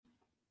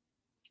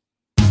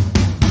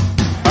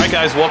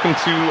right, guys, welcome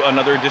to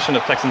another edition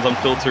of Texans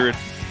Unfiltered.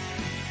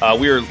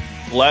 We are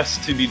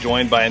blessed to be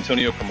joined by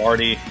Antonio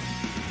Cromartie.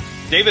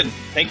 David,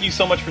 thank you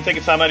so much for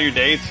taking time out of your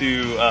day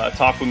to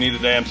talk with me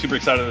today. I'm super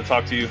excited to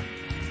talk to you.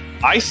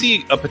 I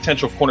see a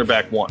potential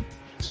cornerback one.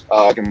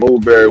 Can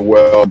move very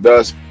well,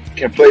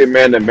 can play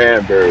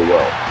man-to-man very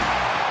well.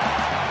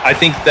 I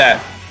think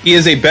that he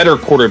is a better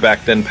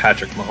quarterback than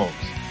Patrick Mahomes.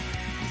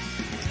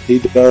 He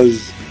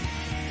does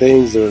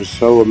things that are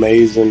so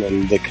amazing,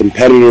 and the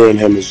competitor in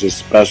him is just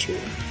special.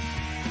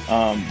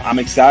 I'm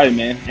excited,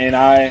 man, and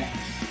I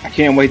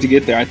can't wait to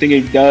get there. I think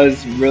it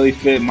does really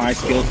fit my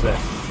skill set.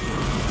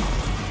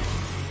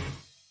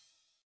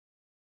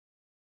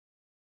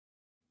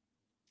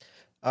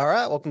 All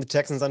right, welcome to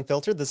Texans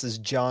Unfiltered. This is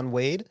John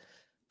Wade.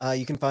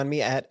 You can find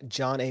me at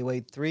John A.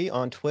 Wade 3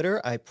 on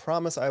Twitter. I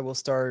promise I will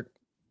start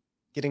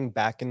getting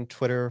back in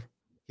Twitter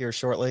here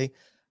shortly.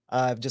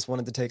 I've just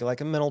wanted to take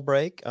like a mental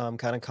break,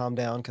 kind of calm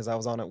down because I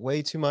was on it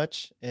way too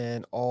much,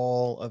 and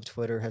all of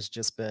Twitter has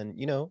just been,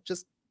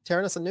 just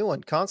tearing us a new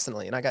one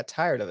constantly, and I got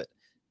tired of it.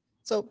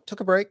 So took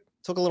a break,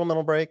 took a little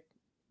mental break,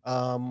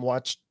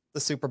 watched the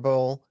Super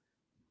Bowl.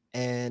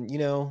 And,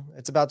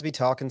 it's about to be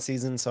talking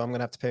season, so I'm going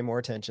to have to pay more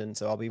attention.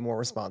 So I'll be more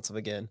responsive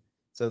again.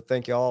 So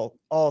thank you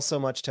all so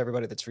much to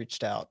everybody that's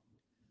reached out.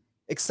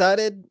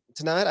 Excited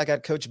tonight. I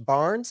got Coach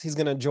Barnes. He's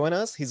going to join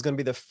us. He's going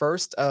to be the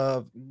first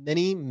of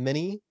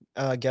many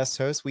guest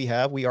hosts we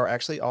have. We are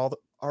actually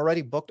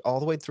already booked all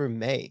the way through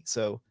May.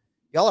 So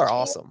y'all are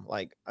awesome.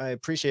 Like, I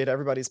appreciate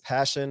everybody's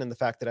passion and the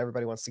fact that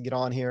everybody wants to get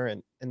on here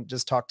and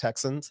just talk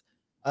Texans.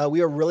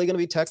 We are really going to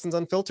be Texans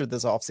Unfiltered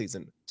this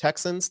offseason.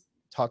 Texans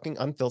talking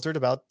unfiltered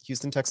about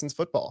Houston Texans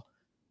football.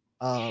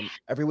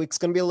 Every week's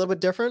going to be a little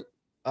bit different,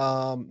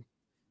 but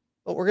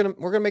we're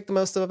gonna make the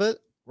most of it.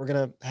 We're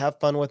gonna have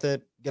fun with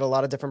it. Get a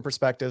lot of different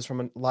perspectives from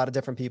a lot of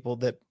different people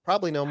that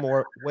probably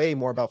know way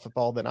more about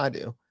football than I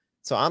do.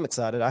 So I'm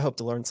excited. I hope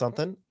to learn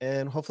something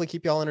and hopefully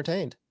keep y'all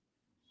entertained.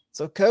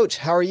 So, Coach,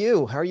 how are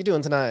you? How are you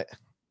doing tonight?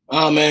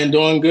 Oh man,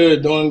 doing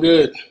good.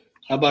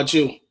 How about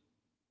you?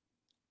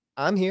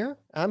 I'm here,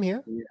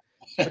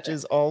 which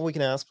is all we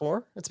can ask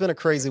for. It's been a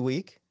crazy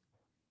week,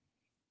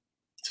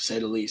 to say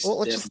the least. Well,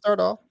 let's just start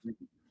off.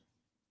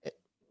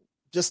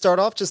 Just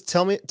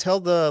tell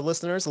the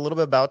listeners a little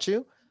bit about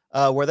you,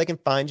 where they can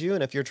find you,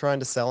 and if you're trying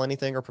to sell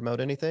anything or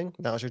promote anything,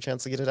 now's your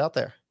chance to get it out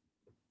there.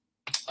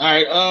 All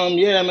right.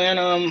 Yeah, man.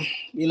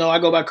 I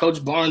go by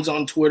Coach Barnes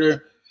on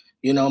Twitter.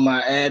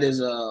 My ad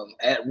is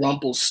at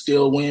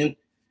Rumpelstilwin.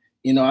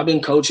 I've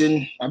been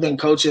coaching on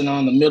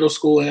the middle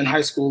school and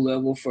high school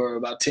level for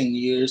about 10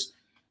 years.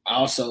 I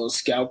also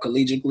scout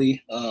collegiately.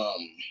 I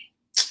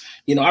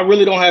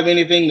really don't have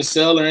anything to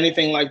sell or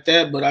anything like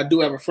that, but I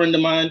do have a friend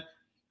of mine,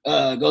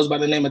 goes by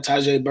the name of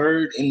Tajay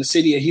Bird, in the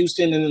city of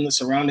Houston and in the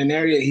surrounding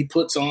area. He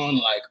puts on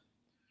like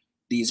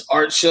these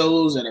art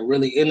shows that are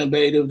really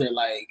innovative. They're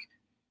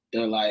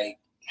like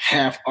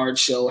half art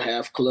show,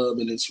 half club,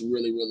 and it's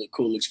really, really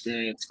cool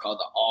experience called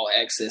the All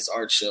Access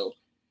Art Show.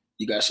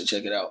 You guys should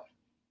check it out.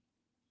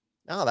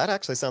 Oh, that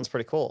actually sounds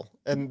pretty cool.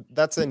 And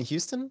that's in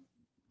Houston?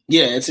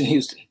 Yeah, it's in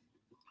Houston.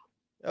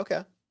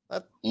 Okay.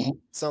 That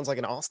sounds like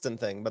an Austin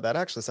thing, but that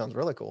actually sounds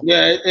really cool.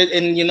 Yeah,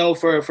 and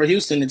for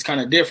Houston, it's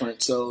kind of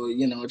different. So,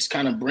 it's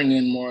kind of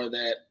bringing more of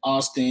that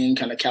Austin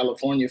kind of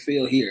California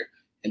feel here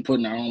and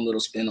putting our own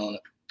little spin on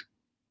it.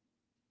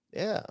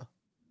 Yeah.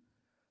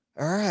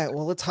 All right,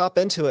 well, let's hop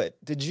into it.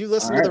 Did you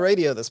listen to the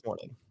radio this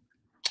morning?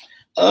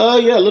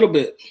 Yeah, a little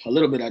bit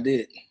I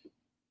did.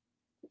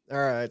 All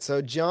right,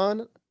 so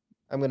John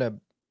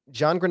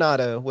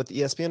Granado with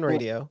ESPN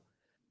Radio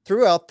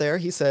threw out there,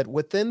 he said,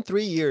 within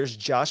 3 years,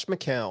 Josh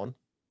McCown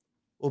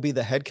will be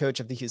the head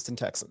coach of the Houston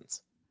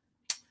Texans.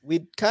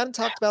 We kind of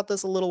talked about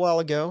this a little while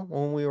ago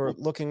when we were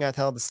looking at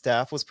how the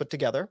staff was put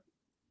together.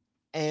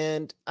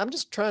 And I'm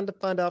just trying to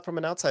find out from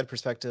an outside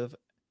perspective,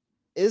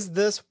 is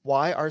this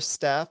why our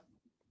staff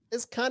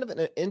is kind of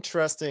an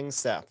interesting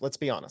staff? Let's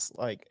be honest.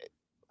 Like,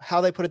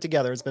 how they put it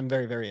together has been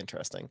very, very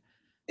interesting.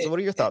 So what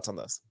are your thoughts on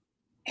this?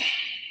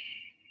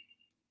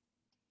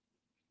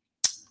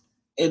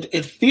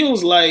 It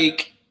feels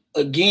like,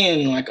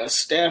 again, like a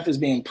staff is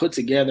being put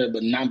together,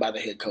 but not by the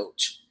head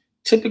coach.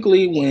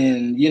 Typically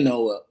when,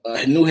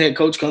 a new head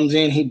coach comes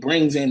in, he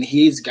brings in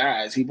his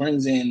guys. He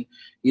brings in,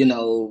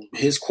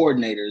 his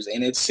coordinators.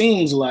 And it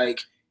seems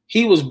like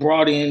he was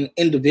brought in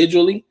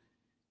individually,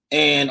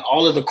 and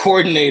all of the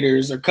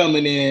coordinators are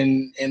coming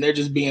in and they're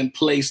just being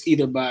placed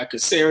either by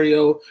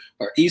Caserio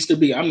or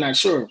Easterby. I'm not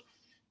sure.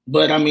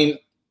 But, I mean,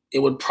 it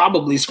would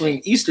probably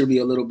scream Easterby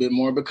a little bit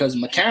more because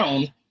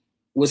McCown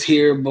was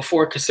here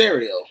before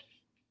Caserio.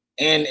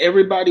 And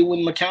everybody, when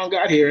McCown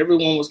got here,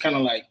 everyone was kind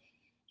of like,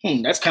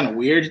 that's kind of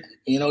weird.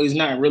 He's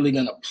not really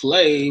going to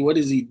play. What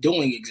is he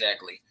doing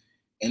exactly?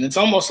 And it's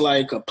almost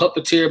like a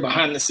puppeteer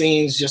behind the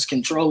scenes just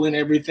controlling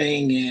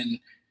everything, and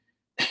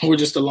we're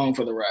just along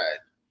for the ride.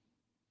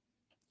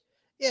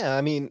 Yeah,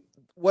 I mean,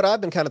 what I've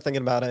been kind of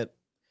thinking about it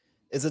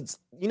is it's,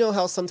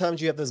 how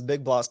sometimes you have those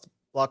big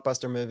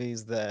blockbuster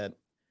movies that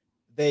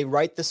they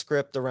write the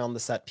script around the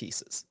set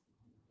pieces.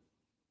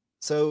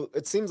 So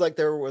it seems like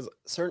there was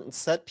certain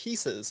set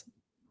pieces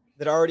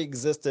that already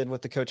existed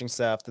with the coaching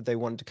staff that they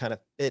wanted to kind of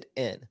fit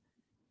in.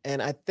 And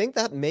I think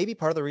that may be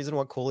part of the reason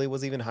why Cooley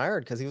was even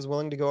hired, because he was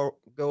willing to go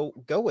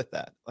with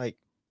that. Like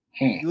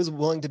he was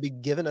willing to be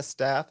given a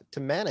staff to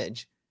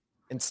manage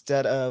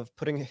instead of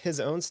putting his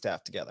own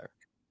staff together.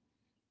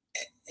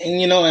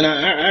 And and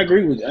I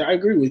agree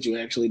with you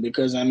actually,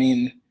 because I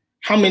mean,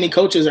 how many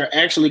coaches are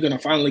actually going to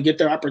finally get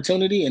their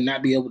opportunity and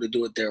not be able to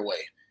do it their way?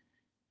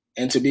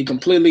 And to be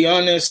completely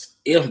honest,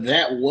 if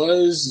that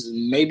was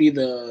maybe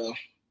the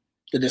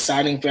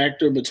deciding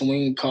factor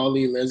between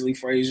Culley, Leslie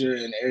Frazier,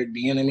 and Eric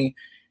Bieniemy,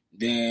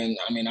 then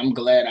I mean, I'm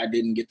glad I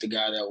didn't get the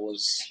guy that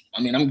was. I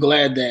mean, I'm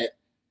glad that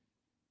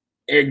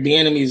Eric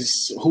Bieniemy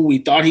is who we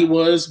thought he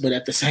was, but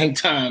at the same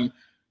time,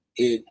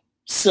 it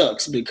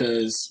sucks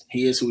because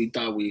he is who we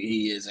thought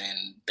he is,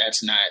 and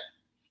that's not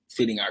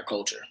fitting our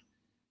culture.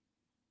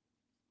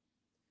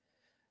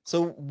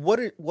 So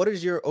what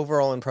is your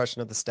overall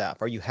impression of the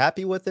staff? Are you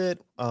happy with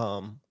it?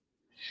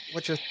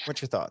 What's your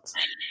thoughts?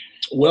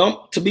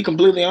 Well, to be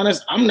completely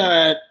honest,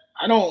 I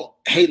don't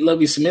hate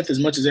Lovie Smith as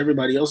much as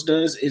everybody else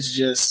does. It's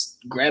just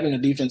grabbing a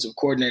defensive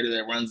coordinator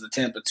that runs the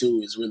Tampa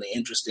 2 is really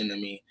interesting to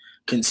me,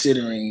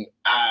 considering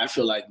I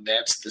feel like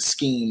that's the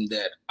scheme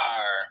that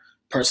our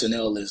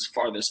personnel is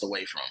farthest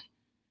away from,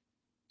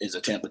 is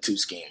a Tampa 2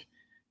 scheme.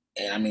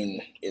 And I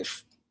mean,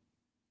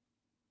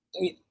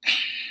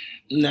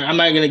 I'm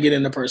not going to get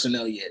into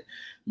personnel yet,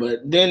 but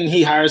then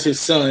he hires his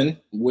son,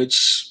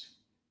 which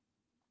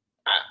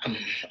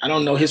I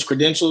don't know his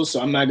credentials,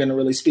 so I'm not going to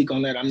really speak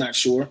on that. I'm not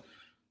sure.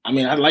 I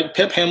mean, I like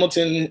Pep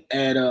Hamilton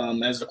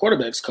as the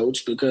quarterback's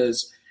coach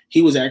because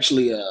he was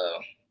actually a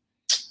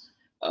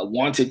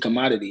wanted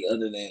commodity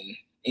other than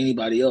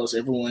anybody else.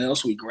 Everyone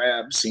else we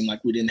grabbed seemed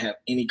like we didn't have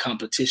any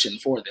competition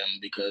for them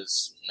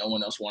because no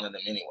one else wanted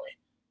them anyway.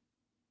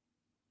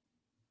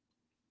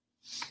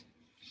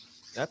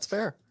 That's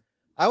fair.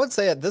 I would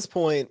say at this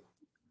point,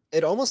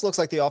 it almost looks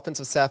like the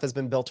offensive staff has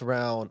been built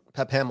around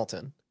Pep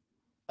Hamilton,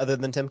 other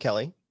than Tim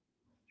Kelly.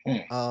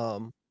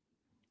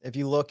 If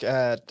you look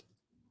at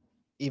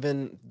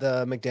even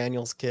the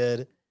McDaniels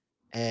kid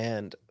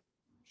and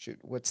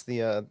what's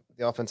the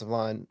offensive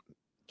line?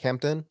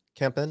 Campen?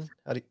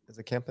 Is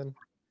it Campen?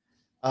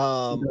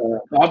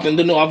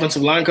 The new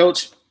offensive line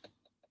coach?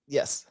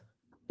 Yes.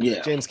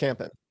 Yeah. James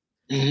Campen.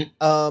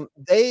 Mm-hmm.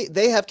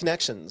 They have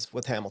connections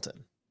with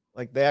Hamilton.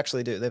 Like they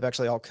actually do. They've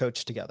actually all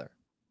coached together.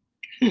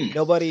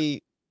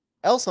 Nobody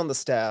else on the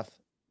staff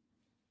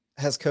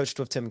has coached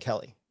with Tim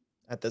Kelly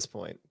at this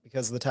point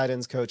because the tight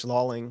ends coach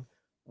Lawling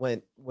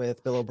went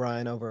with Bill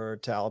O'Brien over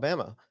to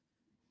Alabama.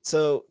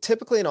 So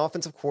typically an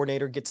offensive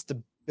coordinator gets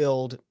to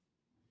build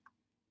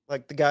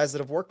like the guys that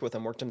have worked with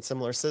him, worked in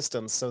similar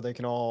systems so they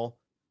can all,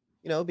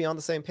 be on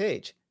the same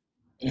page.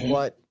 Mm-hmm.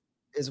 What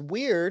is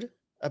weird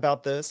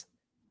about this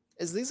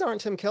is these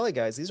aren't Tim Kelly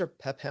guys. These are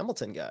Pep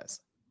Hamilton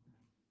guys.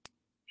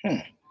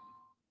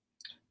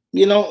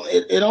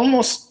 It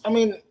almost,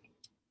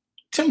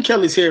 Tim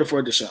Kelly's here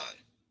for Deshaun.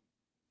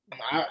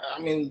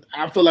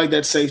 I feel like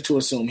that's safe to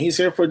assume. He's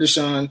here for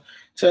Deshaun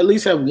to at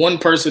least have one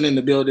person in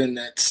the building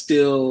that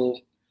still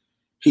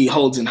he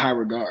holds in high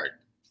regard.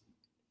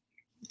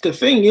 The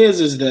thing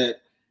is that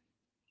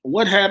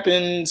what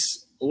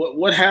happens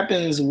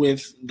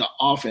with the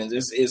offense?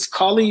 Is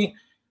Culley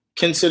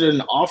considered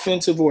an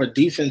offensive or a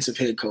defensive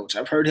head coach?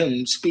 I've heard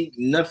him speak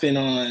nothing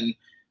on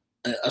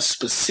a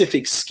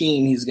specific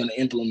scheme he's going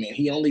to implement.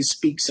 He only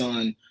speaks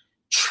on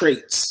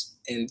traits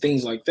and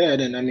things like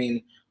that. And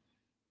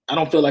I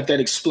don't feel like that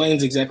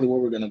explains exactly what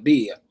we're going to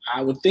be.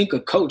 I would think a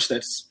coach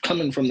that's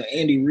coming from the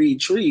Andy Reid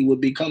tree would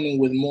be coming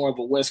with more of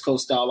a West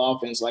Coast style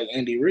offense like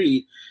Andy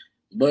Reid.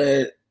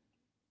 But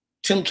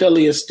Tim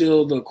Kelly is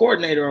still the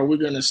coordinator. Are we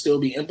going to still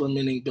be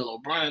implementing Bill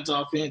O'Brien's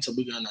offense? Are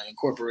we going to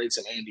incorporate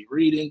some Andy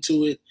Reid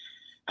into it?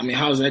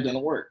 How is that going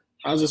to work?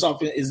 How's this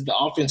offense? Is the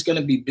offense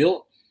going to be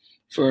built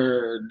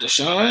for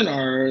Deshaun,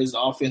 or is the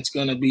offense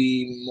going to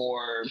be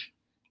more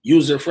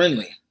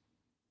user-friendly?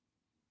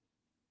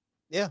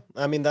 Yeah,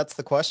 that's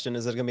the question.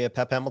 Is it going to be a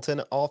Pep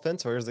Hamilton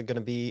offense, or is it going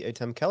to be a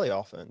Tim Kelly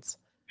offense?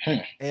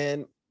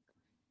 And,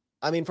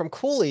 from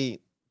Cooley,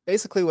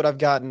 basically what I've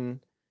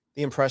gotten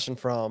the impression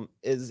from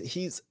is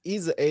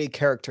he's a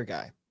character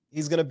guy.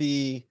 He's going to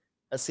be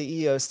a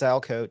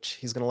CEO-style coach.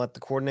 He's going to let the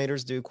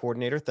coordinators do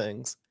coordinator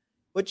things,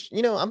 which,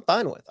 I'm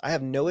fine with. I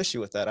have no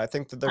issue with that. I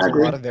think that there's a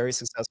lot of very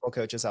successful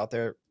coaches out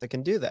there that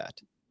can do that.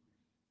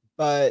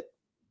 But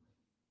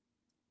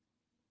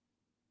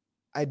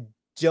I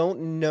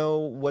don't know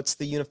what's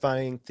the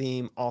unifying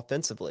theme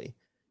offensively,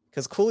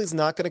 because Cooley's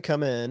not going to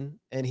come in,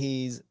 and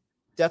he's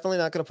definitely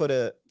not going to put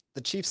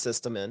the Chiefs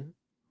system in,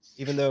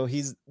 even though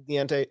he's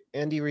the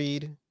Andy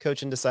Reid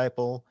coach and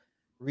disciple.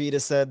 Reid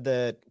has said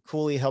that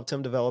Cooley helped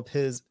him develop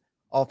his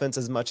offense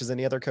as much as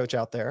any other coach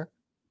out there.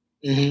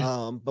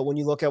 Mm-hmm. But when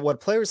you look at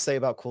what players say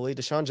about Cooley,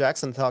 Deshaun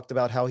Jackson talked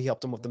about how he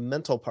helped him with the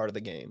mental part of the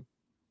game,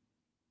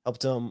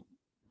 helped him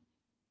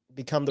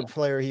become the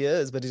player he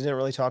is, but he didn't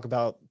really talk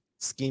about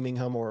scheming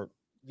him or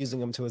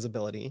using him to his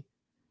ability.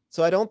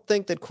 So I don't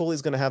think that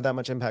Cooley's going to have that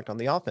much impact on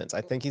the offense.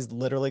 I think he's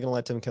literally going to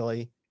let Tim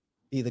Kelly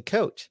be the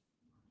coach.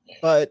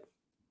 But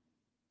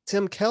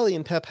Tim Kelly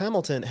and Pep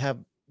Hamilton have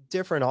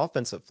different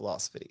offensive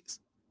philosophies.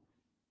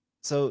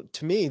 So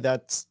to me,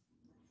 that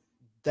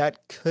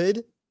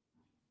could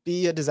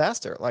be a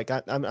disaster. Like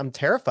I'm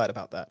terrified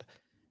about that.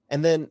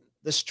 And then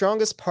the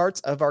strongest parts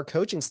of our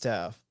coaching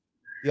staff,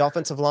 the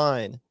offensive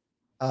line,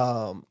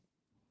 Pep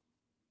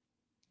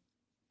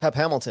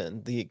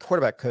Hamilton, the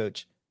quarterback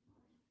coach,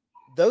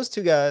 those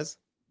two guys,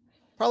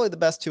 probably the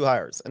best two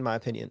hires in my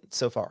opinion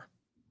so far.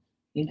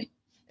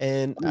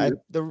 And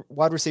the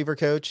wide receiver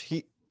coach,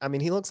 he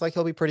looks like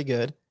he'll be pretty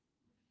good,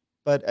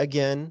 but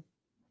again,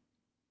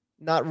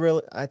 not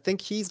really. I think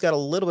he's got a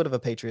little bit of a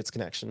Patriots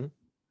connection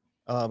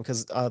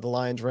because the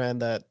Lions ran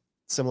that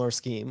similar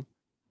scheme.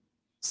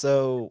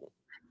 So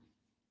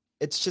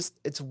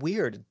it's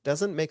weird. It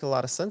doesn't make a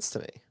lot of sense to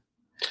me.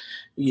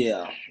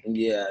 Yeah.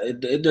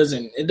 It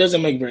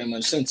doesn't make very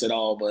much sense at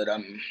all. But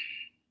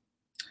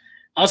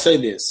I'll say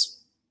this: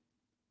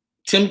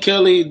 Tim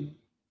Kelly,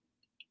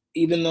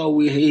 even though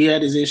he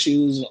had his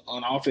issues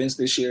on offense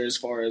this year as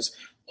far as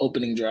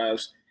opening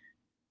drives,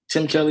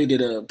 Tim Kelly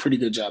did a pretty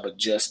good job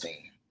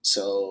adjusting.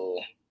 So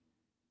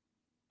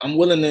I'm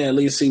willing to at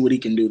least see what he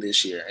can do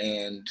this year.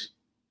 And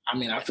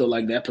I feel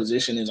like that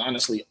position is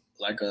honestly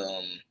like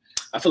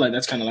I feel like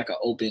that's kind of like an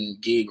open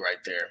gig right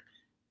there.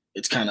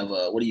 It's kind of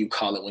what do you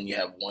call it when you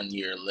have 1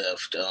 year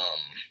left?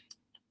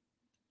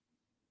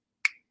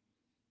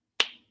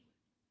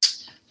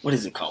 What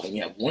is it called when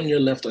you have 1 year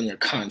left on your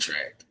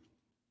contract?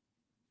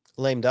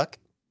 Lame duck.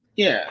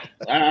 Yeah,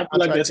 I feel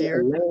like that's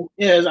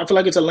I feel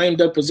like it's a lame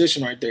duck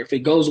position right there. If it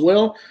goes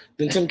well,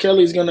 then Tim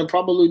Kelly's going to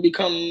probably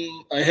become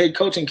a head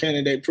coaching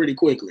candidate pretty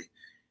quickly.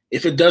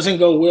 If it doesn't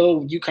go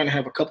well, you kind of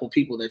have a couple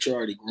people that you're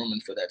already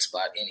grooming for that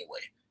spot anyway.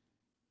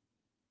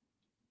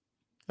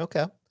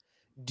 Okay.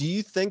 Do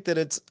you think that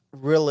it's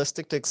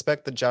realistic to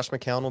expect that Josh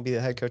McCown will be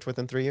the head coach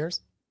within 3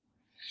 years?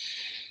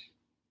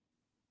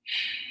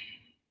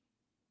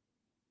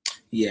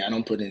 Yeah, I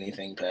don't put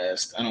anything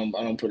past. I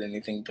don't put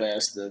anything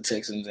past the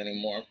Texans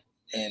anymore.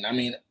 And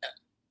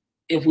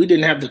if we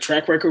didn't have the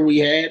track record we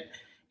had,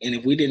 and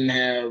if we didn't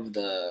have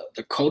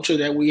the culture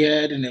that we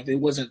had, and if it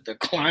wasn't the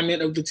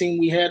climate of the team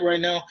we had right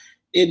now,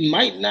 it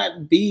might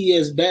not be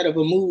as bad of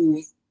a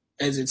move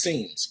as it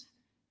seems.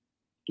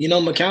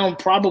 McCown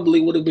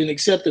probably would have been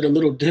accepted a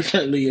little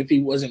differently if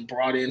he wasn't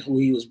brought in who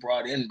he was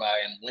brought in by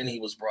and when he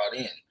was brought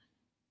in.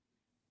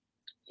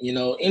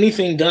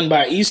 Anything done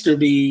by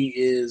Easterby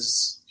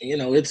is,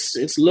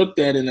 it's looked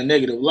at in a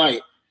negative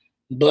light.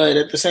 But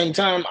at the same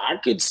time, I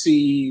could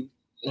see,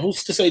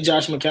 who's to say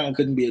Josh McCown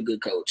couldn't be a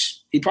good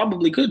coach? He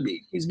probably could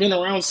be. He's been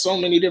around so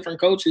many different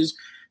coaches,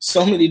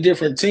 so many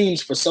different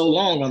teams for so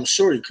long, I'm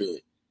sure he could.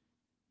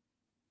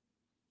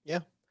 Yeah.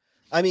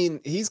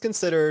 He's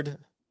considered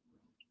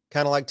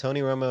kind of like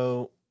Tony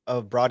Romo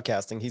of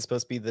broadcasting. He's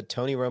supposed to be the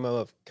Tony Romo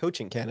of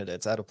coaching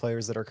candidates out of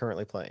players that are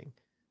currently playing.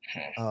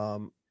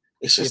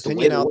 It's just the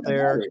opinion out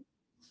there.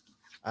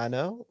 I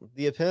know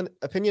the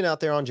opinion out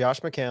there on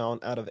Josh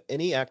McCown, out of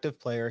any active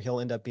player,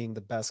 he'll end up being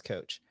the best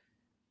coach.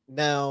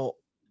 Now,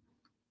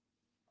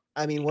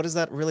 what does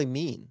that really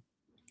mean?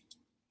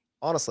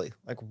 Honestly,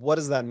 what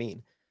does that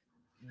mean?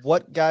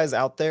 What guys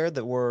out there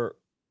that were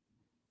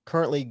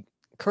currently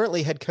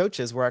head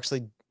coaches were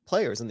actually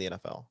players in the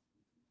NFL?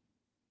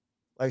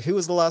 Who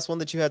was the last one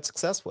that you had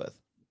success with?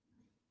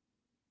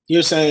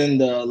 You're saying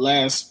the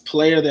last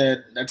player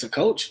that's a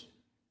coach?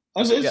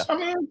 It's a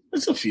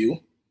few.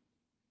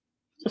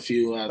 It's a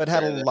few. But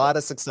had a lot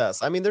of success.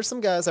 There's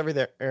some guys every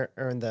there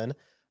and then.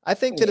 I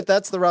think that if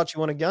that's the route you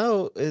want to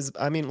go,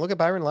 look at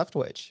Byron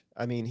Leftwich.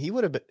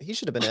 He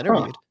should have been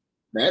interviewed.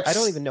 I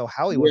don't even know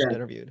how he wasn't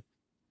interviewed.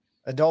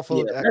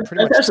 Adolfo, that's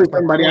actually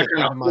somebody I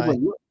kind of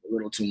overlooked a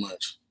little too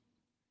much.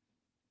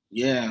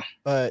 Yeah,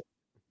 but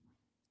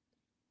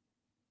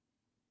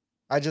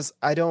I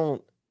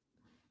don't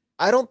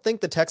think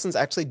the Texans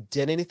actually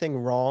did anything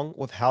wrong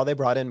with how they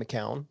brought in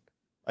McCown.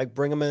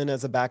 Bring him in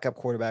as a backup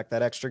quarterback,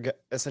 that extra,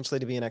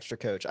 essentially to be an extra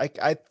coach.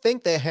 I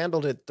think they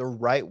handled it the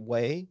right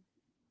way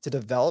to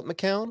develop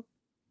McCown.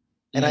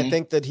 And I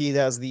think that he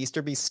has the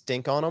Easterby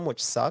stink on him,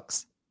 which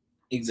sucks.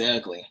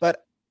 Exactly.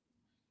 But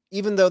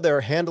even though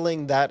they're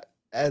handling that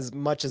as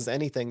much as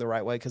anything the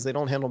right way, because they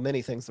don't handle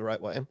many things the right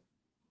way,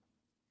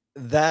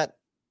 that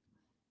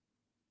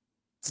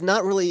it's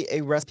not really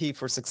a recipe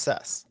for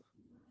success,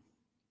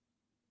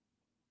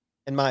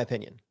 in my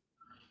opinion.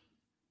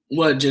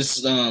 What,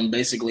 just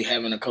basically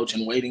having a coach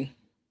in waiting?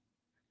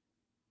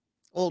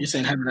 Well, you're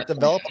saying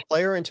develop a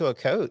player into a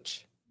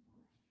coach.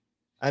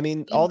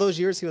 All those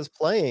years he was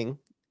playing,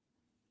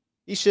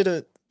 he should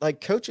have,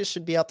 coaches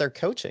should be out there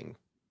coaching.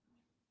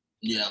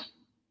 Yeah.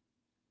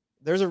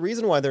 There's a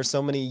reason why there's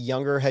so many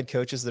younger head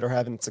coaches that are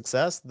having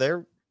success.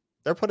 They're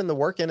putting the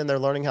work in and they're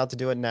learning how to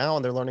do it now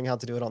and they're learning how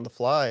to do it on the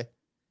fly.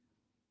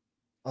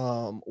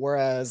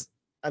 Whereas,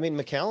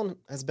 McCown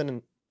has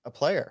been a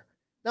player.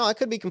 Now, I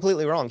could be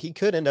completely wrong. He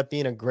could end up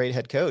being a great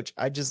head coach.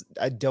 I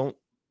don't.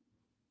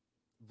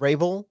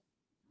 Vrabel,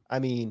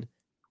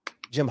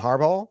 Jim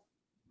Harbaugh,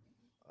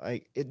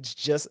 Like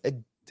it's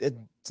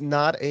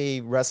not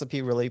a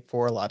recipe really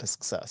for a lot of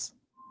success,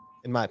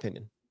 in my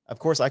opinion. Of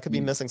course, I could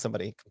be missing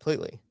somebody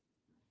completely.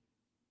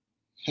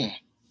 And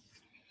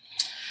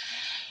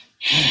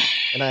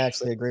I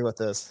actually agree with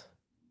this.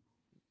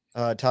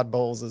 Todd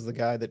Bowles is the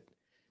guy that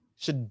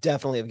should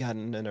definitely have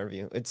gotten an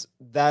interview.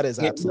 That is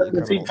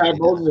absolutely criminal. Todd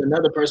Bowles is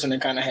another person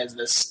that kind of has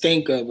the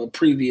stink of a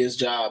previous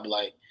job.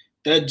 Like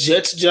that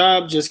Jets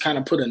job just kind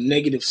of put a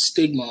negative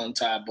stigma on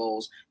Todd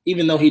Bowles,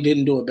 even though he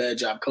didn't do a bad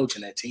job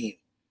coaching that team.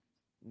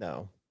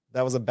 No,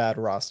 that was a bad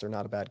roster,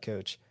 not a bad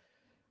coach.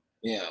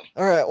 Yeah.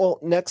 All right. Well,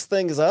 next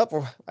thing is up.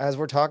 As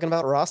we're talking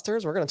about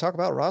rosters, we're going to talk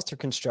about roster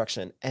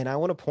construction. And I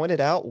want to point it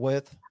out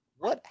with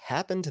what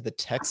happened to the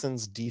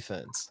Texans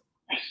defense.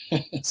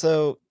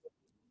 So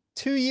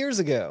 2 years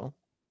ago,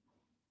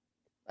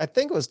 I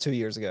think it was 2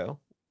 years ago,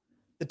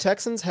 the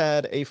Texans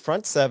had a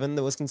front seven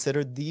that was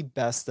considered the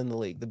best in the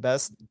league, the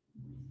best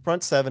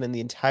front seven in the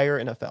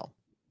entire NFL.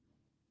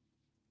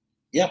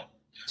 Yeah.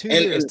 2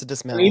 years to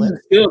dismantle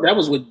it. Still, that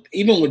was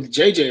even with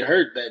JJ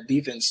hurt, that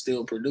defense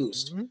still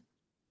produced. Mm-hmm.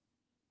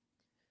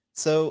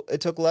 So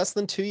it took less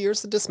than 2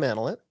 years to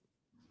dismantle it,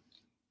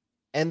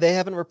 and they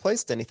haven't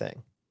replaced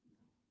anything.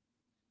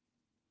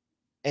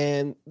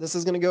 And this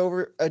is going to go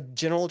over a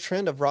general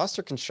trend of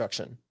roster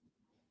construction.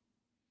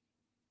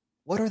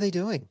 What are they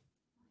doing?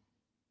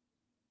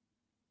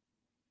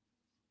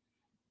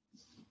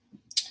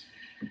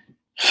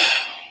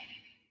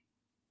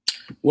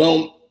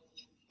 Well,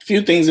 a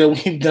few things that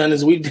we've done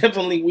is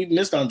we've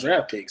missed on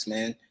draft picks,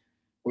 man.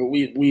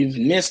 We've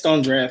missed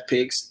on draft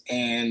picks,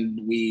 and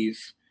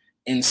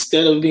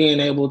instead of being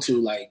able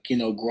to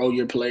grow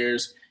your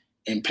players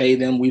and pay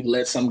them, we've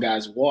let some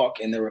guys walk,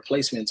 and their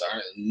replacements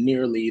aren't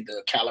nearly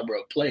the caliber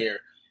of player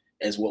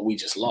as what we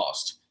just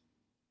lost.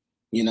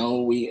 We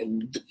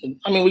can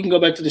go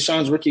back to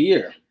Deshaun's rookie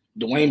year.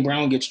 Dwayne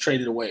Brown gets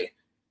traded away.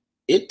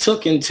 It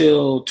took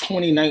until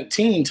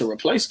 2019 to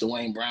replace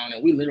Dwayne Brown,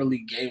 and we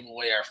literally gave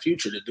away our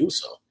future to do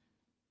so.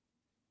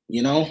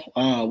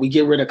 We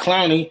get rid of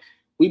Clowney.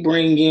 We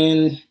bring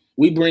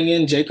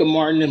in Jacob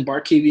Martin and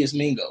Barkevious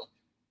Mingo.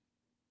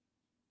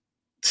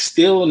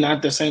 Still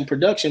not the same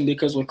production,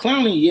 because with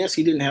Clowney, yes,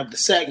 he didn't have the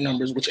sack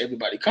numbers, which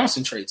everybody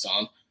concentrates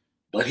on,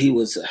 but he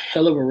was a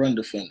hell of a run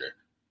defender,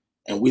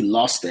 and we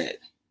lost that.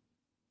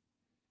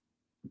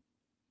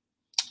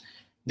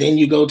 Then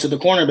you go to the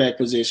cornerback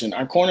position.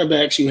 Our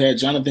cornerbacks, you had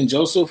Jonathan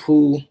Joseph,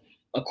 who,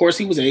 of course,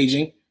 he was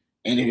aging,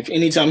 and if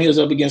anytime he was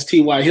up against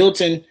T.Y.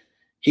 Hilton,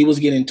 he was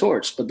getting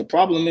torched. But the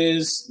problem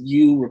is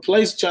you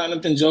replace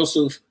Jonathan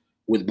Joseph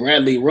with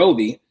Bradley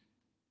Roby.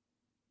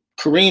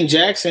 Kareem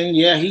Jackson,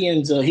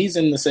 he's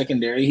in the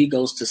secondary. He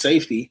goes to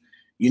safety.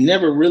 You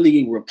never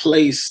really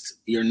replaced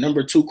your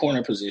number 2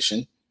 corner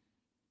position.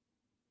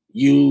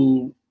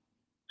 You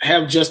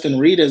have Justin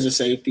Reed as a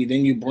safety.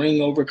 Then you bring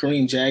over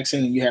Kareem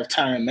Jackson, and you have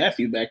Tyrann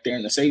Mathieu back there,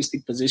 and the safety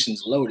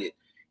position's loaded.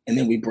 And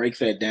then we break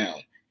that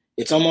down.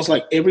 It's almost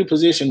like every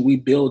position we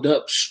build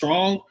up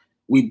strong,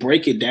 we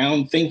break it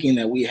down thinking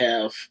that we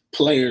have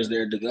players that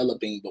are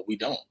developing, but we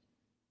don't.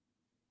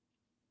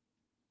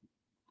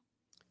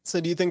 So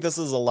do you think this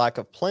is a lack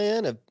of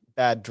plan, of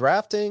bad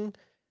drafting?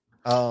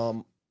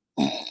 I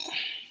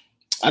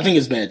think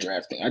it's bad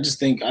drafting. I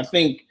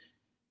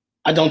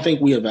don't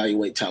think we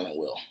evaluate talent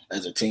well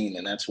as a team,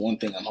 and that's one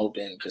thing I'm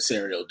hoping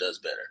Caserio does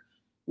better.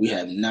 We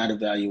have not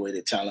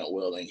evaluated talent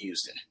well in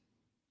Houston.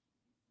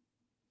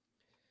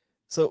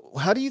 So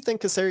how do you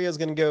think Caserio is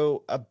going to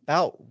go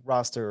about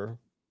roster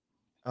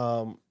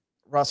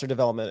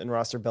development and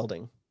roster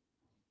building?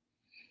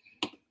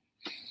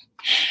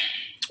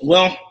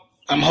 Well,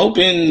 I'm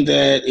hoping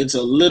it's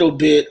a little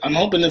bit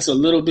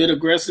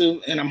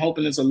aggressive, and I'm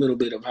hoping it's a little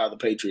bit of how the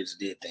Patriots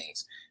did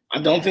things. I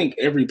don't think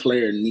every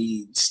player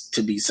needs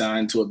to be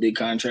signed to a big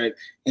contract.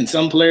 And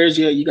some players,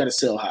 you got to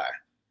sell high.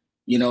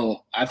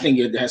 I think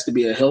it has to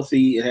be a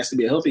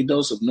healthy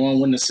dose of knowing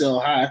when to sell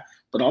high,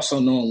 but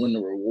also knowing when to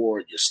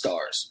reward your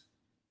stars.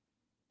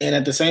 And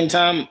at the same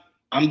time,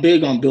 I'm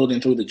big on building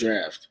through the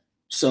draft.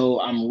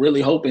 So I'm really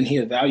hoping he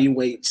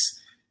evaluates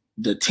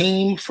the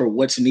team for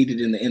what's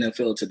needed in the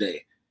NFL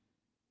today.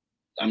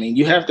 I mean,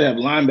 you have to have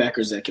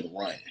linebackers that can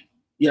run.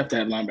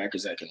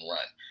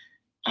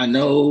 I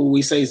know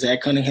we say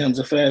Zach Cunningham's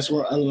a fast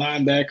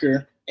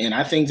linebacker, and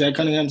I think Zach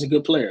Cunningham's a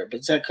good player,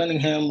 but Zach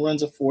Cunningham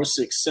runs a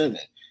 4.67.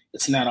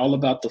 It's not all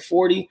about the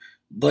 40,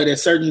 but at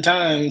certain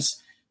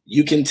times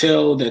you can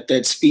tell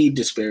that speed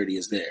disparity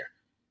is there.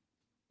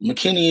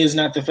 McKinney is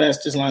not the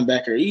fastest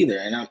linebacker either,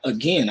 and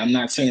I'm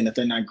not saying that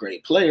they're not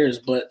great players,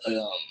 but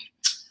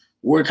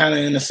we're kind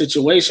of in a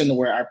situation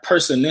where our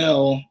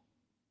personnel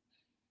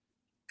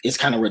is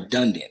kind of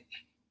redundant.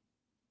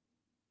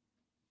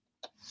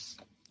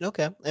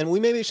 Okay. And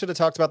we maybe should have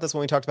talked about this when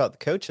we talked about the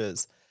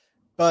coaches,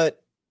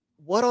 but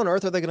what on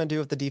earth are they going to do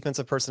with the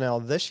defensive personnel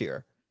this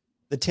year?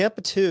 The Tampa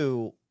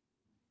 2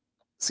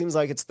 seems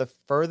like it's the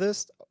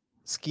furthest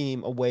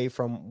scheme away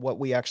from what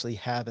we actually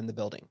have in the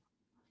building.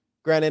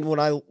 Granted, when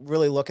I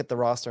really look at the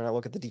roster and I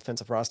look at the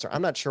defensive roster,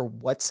 I'm not sure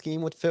what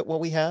scheme would fit what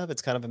we have.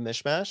 It's kind of a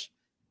mishmash,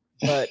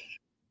 but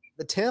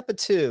the Tampa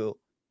 2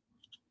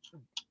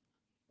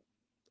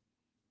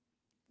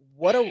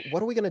 what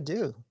are we gonna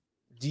do?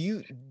 Do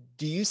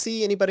you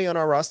see anybody on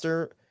our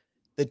roster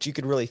that you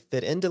could really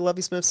fit into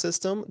Lovie Smith's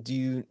system? Do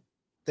you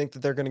think that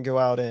they're gonna go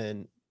out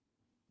and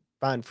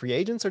find free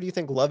agents, or do you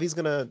think Lovey's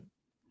gonna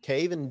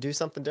cave and do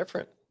something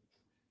different?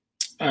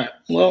 All right.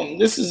 Well,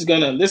 this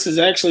is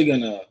actually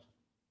gonna.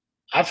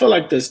 I feel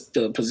like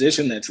the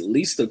position that's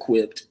least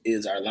equipped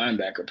is our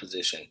linebacker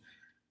position.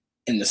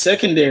 In the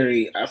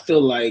secondary, I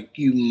feel like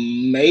you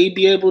may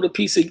be able to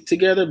piece it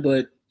together,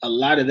 but a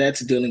lot of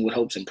that's dealing with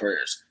hopes and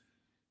prayers.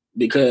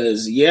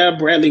 Because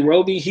Bradley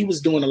Roby, he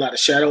was doing a lot of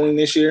shadowing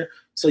this year,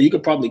 so you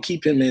could probably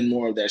keep him in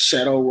more of that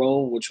shadow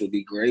role, which would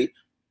be great.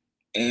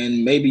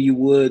 And maybe you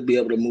would be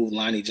able to move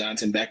Lonnie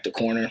Johnson back to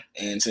corner.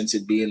 And since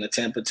it'd be in the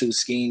Tampa 2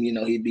 scheme,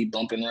 he'd be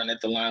bumping run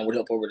at the line with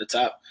help over the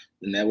top,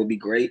 then that would be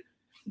great.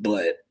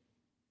 But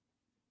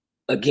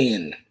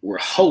again, we're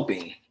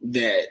hoping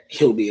that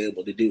he'll be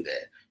able to do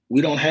that. We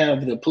don't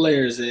have the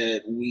players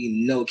that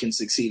we know can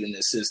succeed in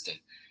this system.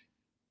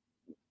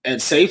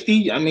 At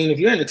safety, I mean, if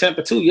you're in the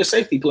Tampa 2, your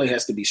safety play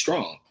has to be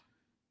strong.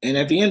 And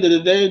at the end of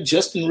the day,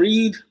 Justin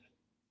Reed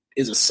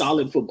is a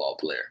solid football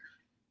player.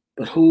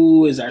 But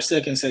who is our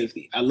second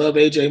safety? I love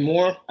AJ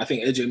Moore. I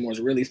think AJ Moore is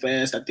really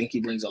fast. I think he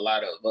brings a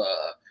lot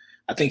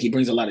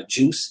of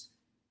juice,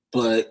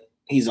 but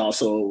he's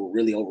also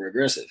really over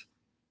aggressive.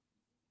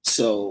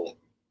 So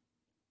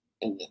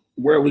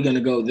where are we going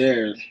to go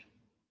there?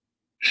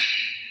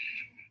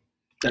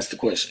 That's the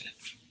question.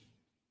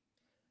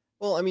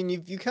 Well, I mean,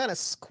 if you kind of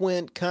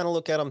squint, kind of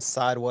look at them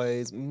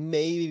sideways,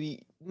 maybe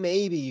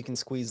you can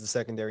squeeze the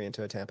secondary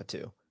into a Tampa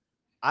 2.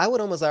 I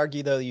would almost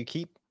argue, though, you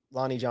keep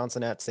Lonnie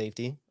Johnson at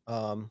safety.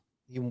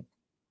 He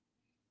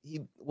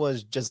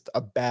was just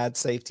a bad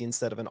safety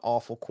instead of an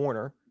awful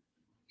corner.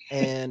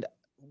 And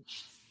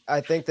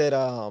I think that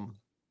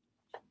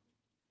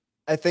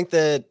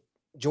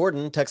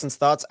Jordan, Texans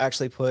Thoughts,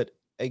 actually put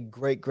a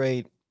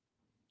great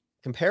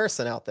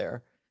comparison out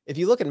there. If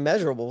you look at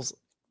measurables,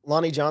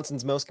 Lonnie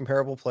Johnson's most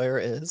comparable player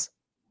is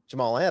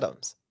Jamal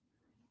Adams.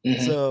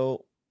 Mm-hmm.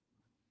 So,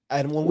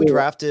 and when we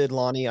drafted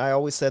Lonnie, I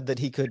always said that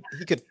he could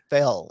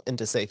fail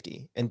into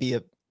safety and be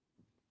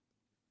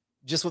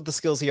just with the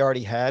skills he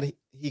already had,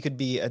 he could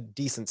be a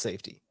decent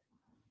safety.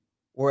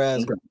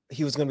 Whereas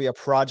he was going to be a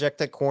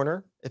project at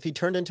corner. If he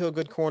turned into a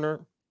good corner,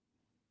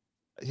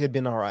 he'd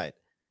been all right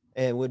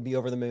and would be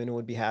over the moon and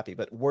would be happy.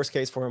 But worst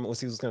case for him was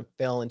he was going to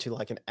fail into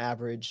like an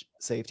average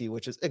safety,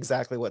 which is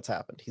exactly what's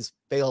happened. He's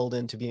failed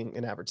into being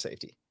an average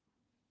safety.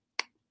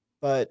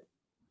 But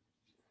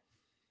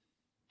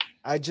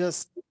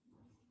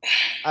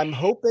I'm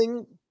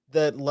hoping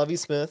that Lovie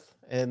Smith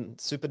and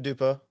Super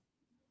Duper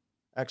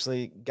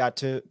actually got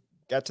to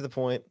the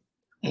point.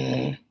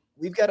 Mm-hmm.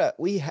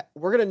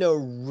 We're gonna know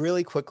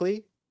really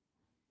quickly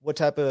what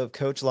type of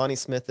coach Lonnie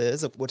Smith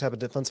is, what type of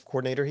defensive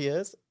coordinator he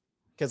is.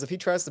 Because if he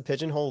tries to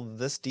pigeonhole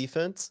this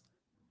defense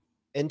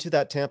into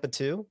that Tampa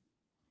 2,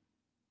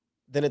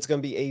 then it's going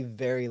to be a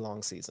very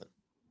long season.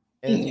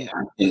 And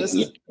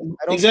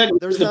exactly.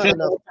 There's not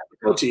enough. What type of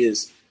coach he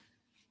is.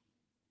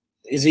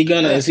 Is he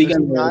gonna?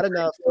 Not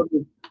enough.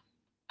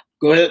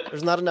 Go ahead.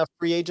 There's not enough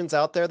free agents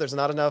out there. There's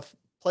not enough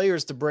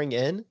players to bring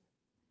in.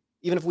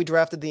 Even if we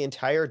drafted the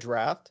entire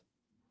draft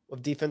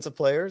of defensive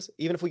players,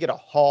 even if we get a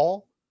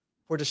haul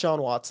for Deshaun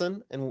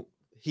Watson and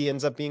he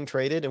ends up being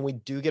traded and we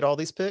do get all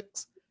these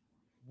picks,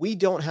 we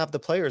don't have the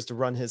players to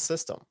run his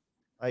system.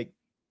 Like,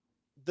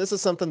 this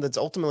is something that's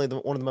ultimately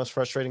one of the most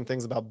frustrating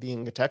things about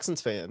being a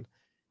Texans fan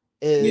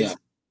is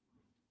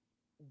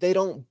they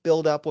don't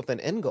build up with an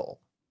end goal.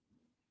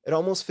 It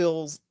almost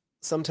feels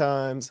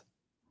sometimes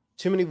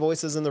too many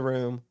voices in the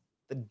room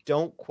that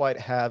don't quite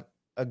have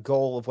a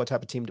goal of what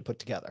type of team to put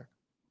together.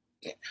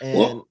 And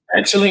well,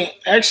 actually,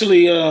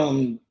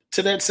 to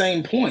that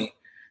same point,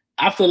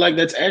 I feel like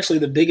that's actually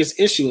the biggest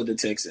issue of the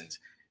Texans.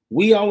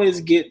 We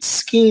always get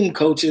scheme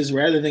coaches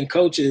rather than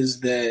coaches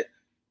that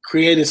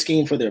create a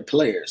scheme for their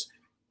players.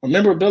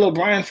 Remember, Bill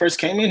O'Brien first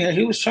came in here,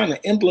 he was trying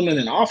to implement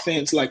an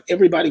offense like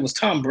everybody was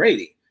Tom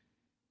Brady.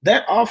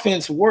 That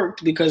offense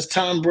worked because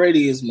Tom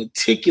Brady is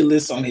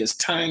meticulous on his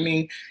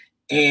timing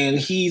and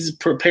he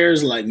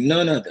prepares like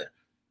none other.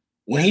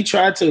 When he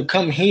tried to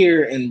come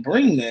here and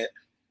bring that,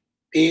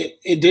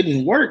 it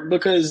didn't work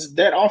because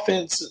that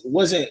offense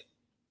wasn't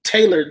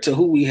tailored to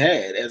who we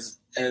had as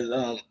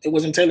it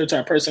wasn't tailored to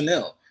our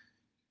personnel.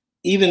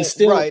 Even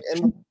still, right.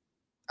 And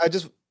I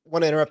just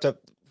want to interrupt.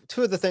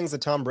 Two of the things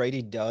that Tom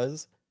Brady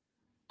does,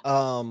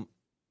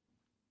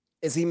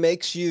 is he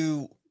makes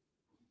you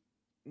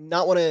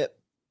not want to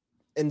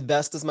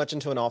invest as much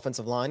into an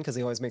offensive line because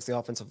he always makes the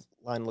offensive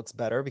line looks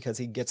better because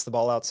he gets the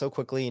ball out so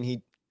quickly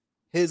and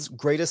his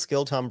greatest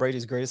skill, Tom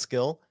Brady's greatest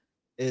skill,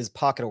 is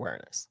pocket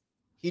awareness.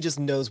 He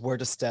just knows where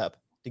to step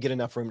to get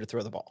enough room to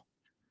throw the ball.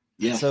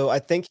 Yeah. So I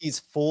think he's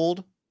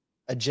fooled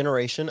a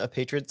generation of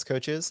Patriots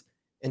coaches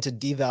into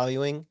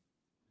devaluing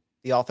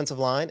the offensive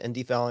line and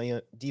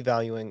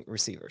devaluing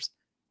receivers.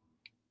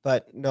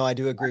 But no, I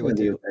do agree with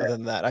you. Other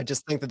than that, I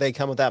just think that they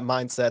come with that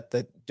mindset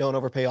that don't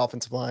overpay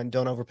offensive line,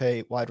 don't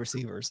overpay wide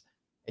receivers.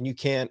 and you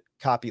can't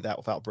copy that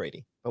without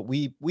Brady. But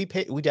we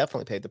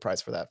definitely paid the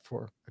price for that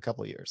for a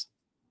couple of years.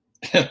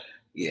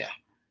 Yeah.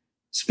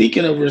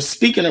 Speaking of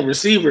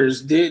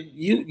receivers, did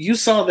you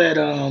saw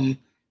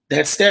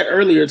that stat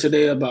earlier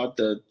today about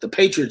the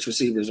Patriots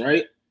receivers,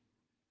 right?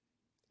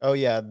 Oh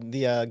yeah,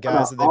 the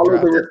guys that they all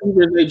drafted. of the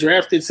receivers they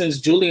drafted since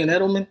Julian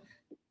Edelman.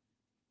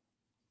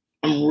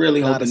 I'm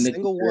really Not hoping a Nick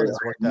single one has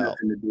Caserio worked has out.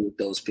 nothing to do with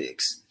those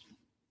picks.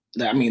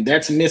 I mean,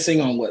 that's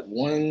missing on what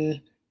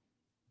one.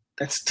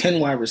 That's 10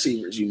 wide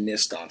receivers you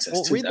missed on since.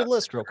 Well, read the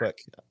list real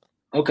quick.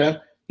 Okay,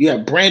 you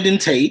have Brandon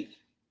Tate,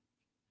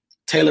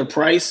 Taylor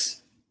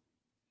Price,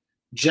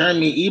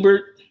 Jeremy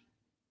Ebert,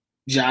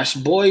 Josh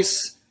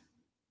Boyce,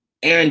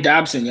 Aaron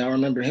Dobson. Y'all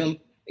remember him?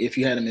 If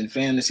you had him in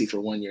fantasy for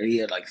 1 year, he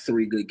had like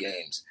 3 good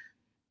games.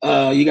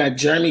 You got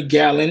Jeremy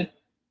Gallen,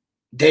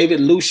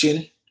 David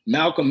Lucien,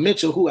 Malcolm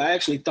Mitchell, who I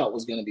actually thought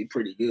was going to be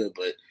pretty good,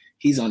 but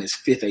he's on his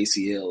 5th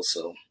ACL.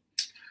 So,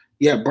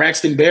 yeah,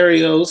 Braxton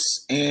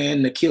Berrios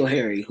and N'Keal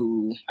Harry,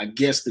 who I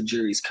guess the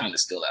jury's kind of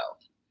still out.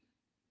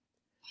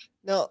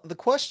 Now, the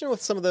question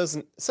with some of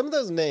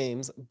those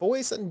names,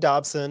 Boyce and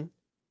Dobson,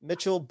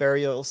 Mitchell,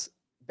 Berrios,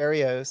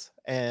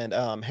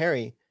 and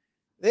Harry,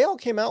 they all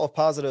came out with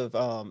positive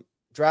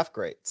draft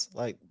grades.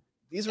 Like,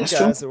 these were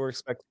guys that were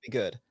expected to be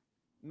good.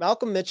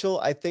 Malcolm Mitchell,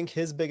 I think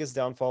his biggest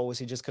downfall was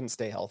he just couldn't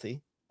stay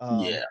healthy.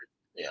 Yeah.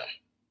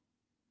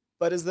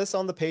 But is this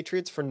on the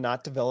Patriots for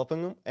not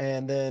developing them?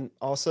 And then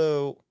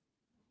also,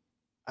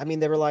 I mean,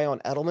 they relied on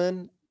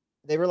Edelman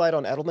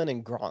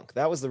and Gronk.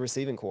 That was the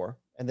receiving core.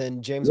 And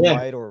then James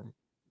White or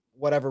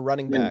whatever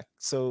running back.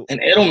 So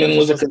and Edelman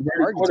was a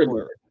converted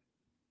quarterback.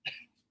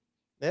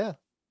 Yeah.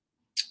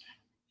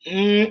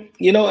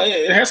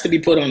 It has to be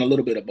put on a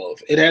little bit of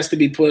both. It has to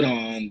be put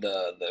on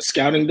the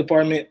scouting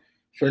department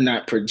for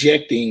not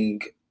projecting,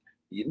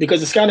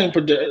 because the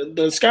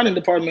scouting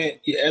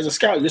department, as a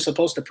scout, you're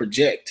supposed to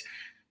project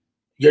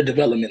your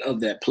development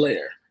of that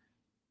player.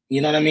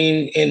 You know what I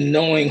mean? And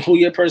knowing who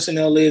your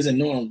personnel is and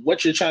knowing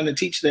what you're trying to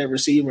teach that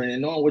receiver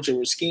and knowing what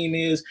your scheme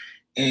is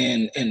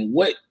and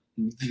what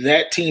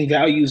that team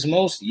values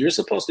most, you're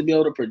supposed to be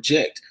able to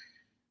project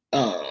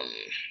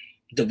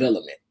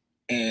development.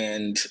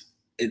 And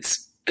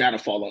it's got to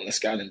fall on the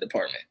scouting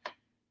department.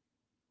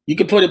 You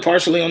can put it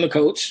partially on the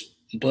coach,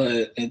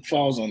 but it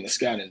falls on the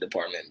scouting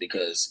department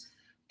because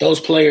those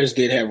players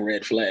did have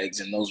red flags,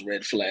 and those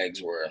red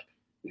flags were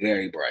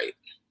very bright.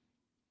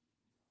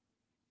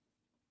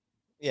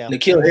 Yeah.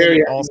 N'Keal Harry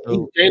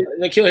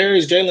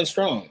is Jalen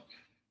Strong.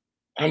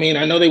 I mean,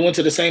 I know they went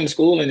to the same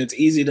school, and it's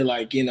easy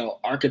to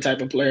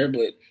archetype a player,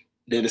 but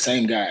they're the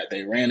same guy.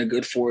 They ran a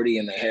good 40,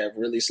 and they have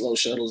really slow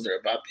shuttles. They're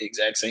about the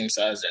exact same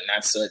size. They're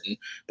not Sutton,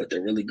 but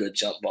they're really good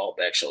jump ball,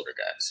 back shoulder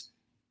guys.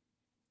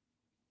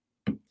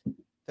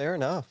 Fair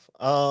enough.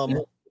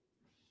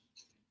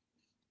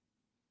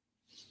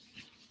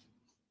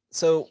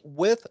 So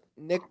with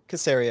Nick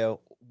Caserio,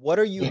 what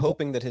are you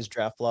hoping that his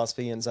draft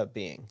philosophy ends up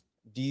being?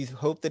 Do you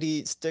hope that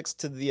he sticks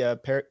to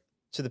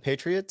the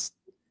Patriots?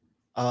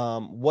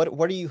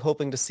 What are you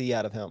hoping to see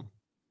out of him?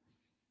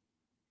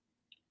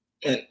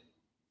 And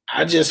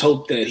I just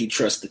hope that he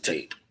trusts the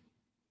tape.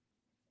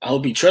 I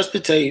hope he trusts the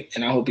tape,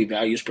 and I hope he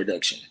values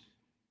production.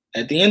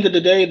 At the end of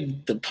the day,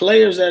 the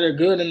players that are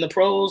good in the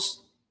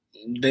pros,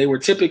 they were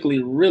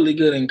typically really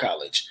good in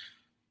college.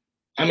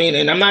 I mean,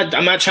 and I'm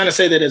not trying to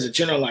say that as a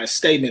generalized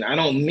statement. I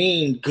don't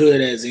mean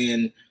good as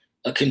in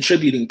a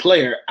contributing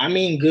player. I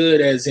mean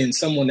good as in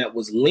someone that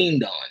was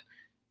leaned on.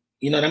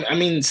 You know what I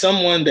mean?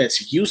 Someone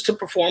that's used to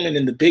performing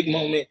in the big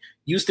moment,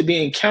 used to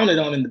being counted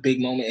on in the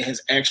big moment, and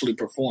has actually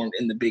performed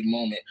in the big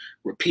moment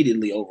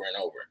repeatedly over and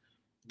over.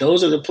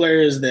 Those are the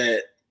players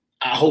that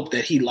I hope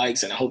that he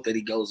likes and I hope that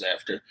he goes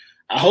after.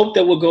 I hope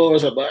that we'll go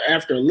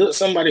after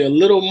somebody a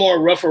little more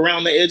rough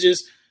around the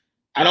edges.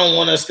 I don't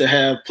want us to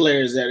have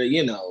players that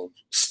are,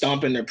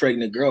 stomping their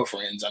pregnant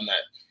girlfriends. I'm not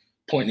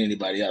pointing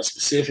anybody out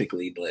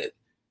specifically, but,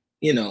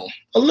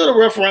 a little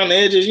rough around the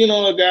edges,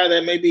 a guy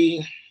that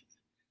maybe,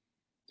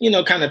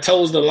 kind of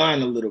toes the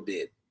line a little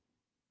bit.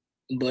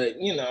 But,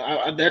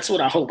 that's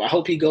what I hope. I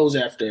hope he goes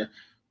after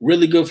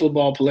really good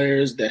football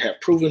players that have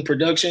proven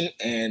production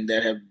and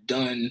that have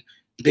done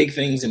big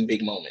things in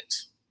big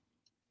moments.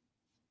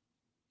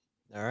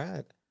 All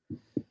right.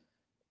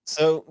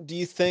 So do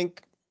you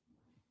think,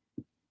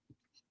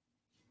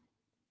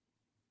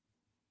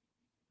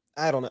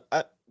 I don't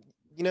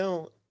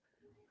know.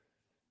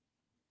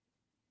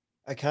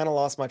 I kind of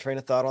lost my train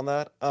of thought on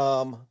that.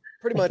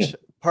 Pretty much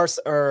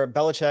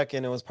Belichick,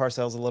 and it was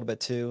Parcells a little bit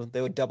too.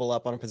 They would double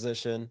up on a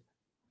position.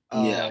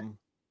 Yeah.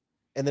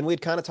 And then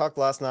we'd kind of talked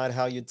last night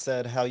how you'd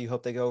said how you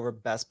hope they go over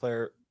best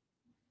player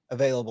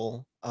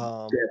available.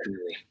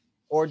 Definitely.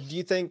 Or do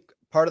you think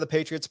part of the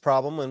Patriots'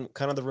 problem, and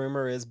kind of the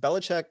rumor is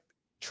Belichick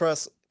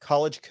trusts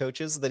college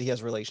coaches that he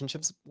has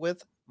relationships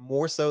with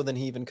more so than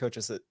he even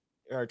coaches it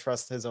or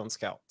trusts his own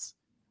scouts?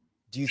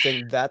 Do you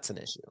think that's an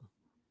issue?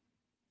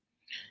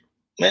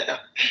 Man,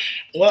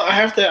 well, I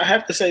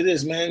have to say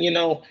this, man.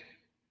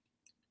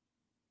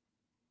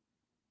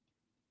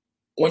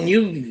 when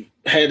you've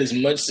had as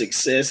much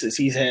success as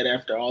he's had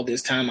after all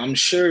this time, I'm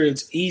sure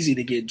it's easy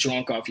to get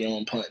drunk off your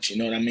own punch. You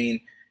know what I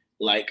mean?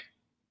 Like,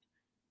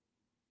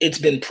 it's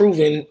been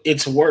proven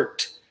it's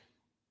worked.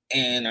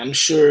 And I'm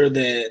sure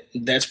that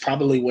that's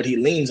probably what he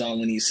leans on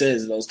when he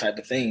says those type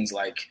of things.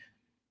 Like,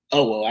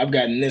 oh, well, I've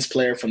gotten this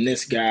player from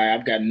this guy.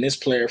 I've gotten this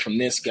player from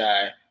this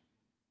guy.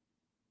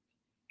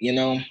 You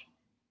know?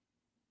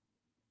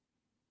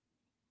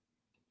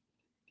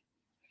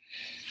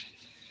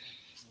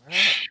 All right.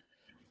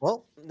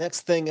 Well,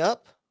 next thing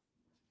up.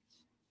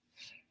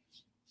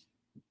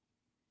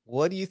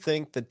 What do you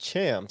think the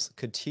champs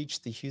could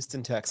teach the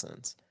Houston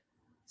Texans?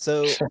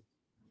 So,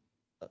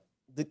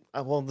 the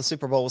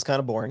Super Bowl was kind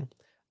of boring.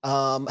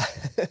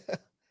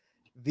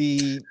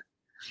 The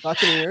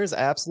Buccaneers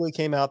absolutely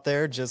came out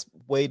there, just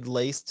laid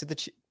waste to the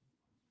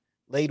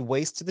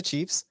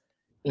Chiefs,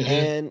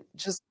 and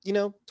just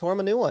tore them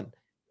a new one.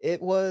 It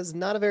was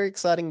not a very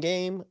exciting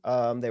game.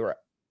 The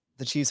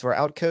Chiefs were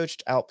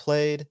outcoached,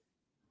 outplayed.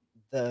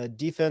 The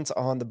defense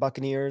on the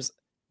Buccaneers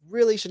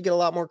really should get a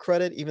lot more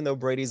credit, even though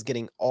Brady's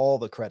getting all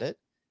the credit.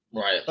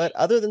 Right. But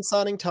other than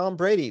signing Tom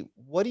Brady,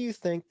 what do you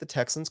think the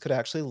Texans could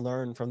actually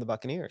learn from the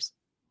Buccaneers?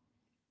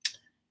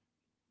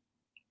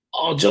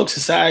 All jokes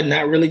aside,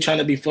 not really trying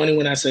to be funny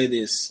when I say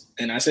this,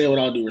 and I say it with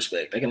all due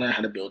respect, they can learn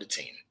how to build a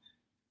team.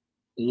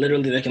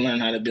 Literally, they can learn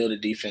how to build a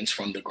defense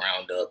from the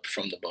ground up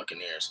from the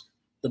Buccaneers.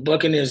 The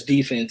Buccaneers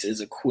defense is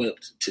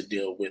equipped to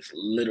deal with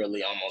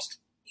literally almost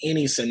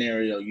any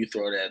scenario you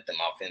throw at them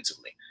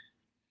offensively.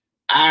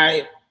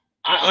 I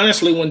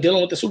honestly, when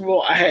dealing with the Super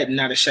Bowl, I had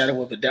not a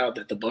shadow of a doubt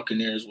that the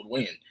Buccaneers would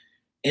win.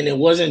 And it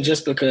wasn't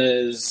just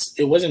because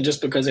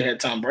they had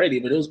Tom Brady,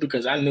 but it was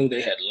because I knew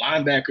they had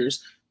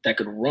linebackers that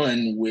could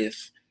run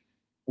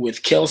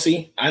with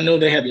Kelsey. I know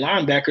they had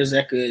linebackers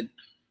that could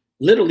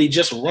literally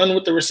just run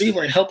with the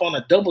receiver and help on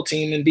a double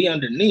team and be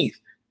underneath.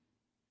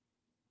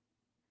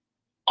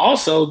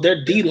 Also,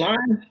 their D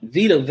line,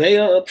 Vita Vea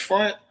up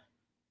front,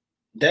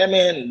 that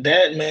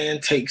man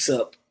takes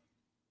up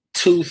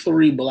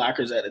 2-3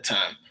 blockers at a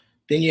time.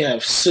 Then you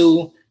have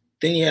Sue,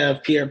 then you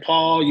have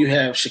Pierre-Paul, you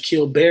have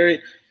Shaquille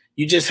Barrett.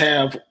 You just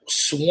have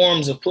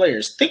swarms of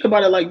players. Think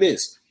about it like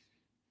this.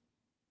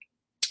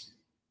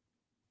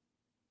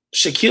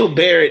 Shaquille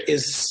Barrett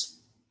is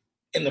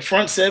in the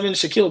front seven.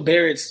 Shaquille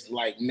Barrett's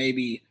like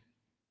maybe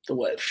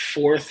the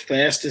fourth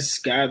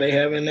fastest guy they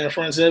have in their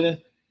front seven.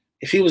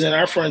 If he was in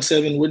our front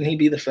seven, wouldn't he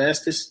be the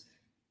fastest?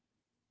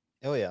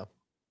 Oh yeah.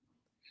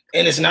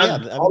 And it's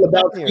not all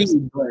about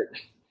speed, but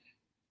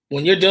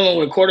when you're dealing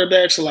with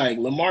quarterbacks like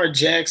Lamar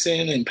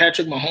Jackson and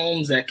Patrick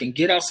Mahomes that can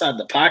get outside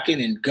the pocket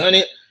and gun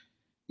it,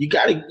 you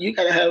gotta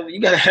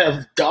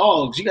have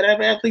dogs. You gotta have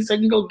athletes that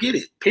can go get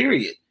it.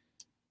 Period.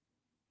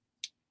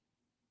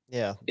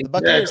 Yeah, the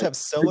Buccaneers have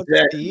so much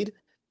speed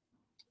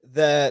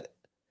that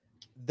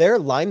their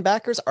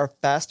linebackers are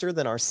faster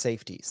than our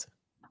safeties.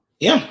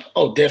 Yeah.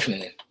 Oh,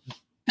 definitely.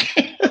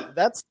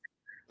 That's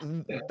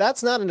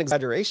not an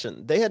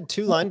exaggeration. They had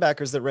two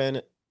linebackers that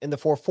ran in the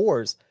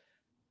 4.4s.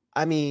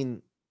 I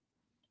mean,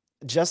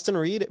 Justin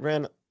Reed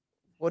ran.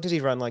 What did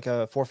he run? Like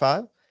a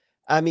 4.5?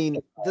 I mean,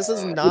 this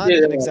is not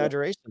an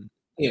exaggeration.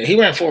 Yeah, he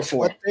ran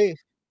 4.4.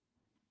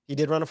 He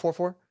did run a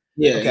 4.4?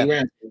 Yeah, okay. He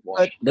ran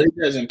 4.4. But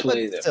he doesn't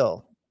play that.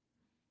 Still.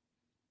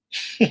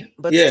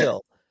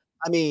 Still.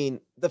 I mean,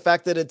 the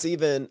fact that it's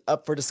even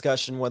up for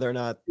discussion whether or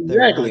not their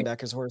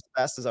linebackers were as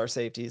fast as our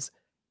safeties.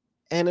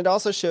 And it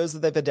also shows that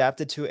they've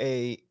adapted to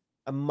a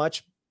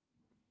much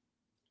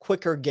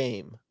quicker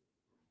game.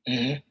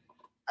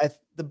 Mm-hmm.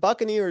 The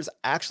Buccaneers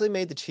actually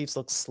made the Chiefs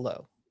look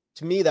slow.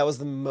 To me, that was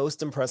the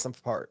most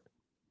impressive part.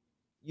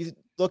 You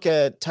look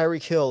at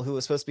Tyreek Hill, who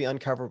was supposed to be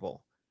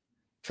uncoverable.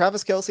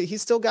 Travis Kelce, he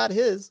still got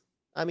his.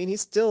 I mean, he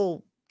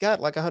still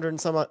got like 100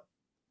 and some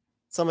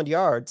odd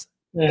yards.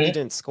 Mm-hmm. He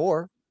didn't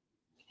score.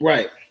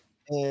 Right.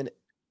 And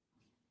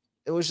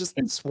it was just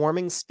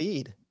swarming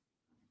speed.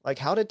 Like,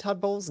 how did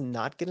Todd Bowles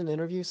not get an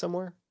interview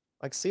somewhere?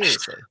 Like,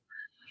 seriously.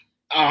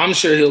 I'm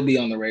sure he'll be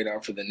on the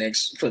radar for the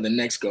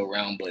next go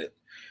round, but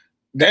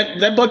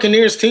that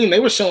Buccaneers team, they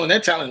were showing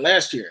that talent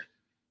last year.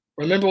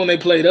 Remember when they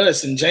played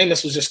us and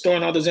Jameis was just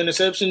throwing all those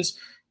interceptions?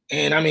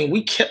 And, I mean,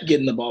 we kept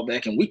getting the ball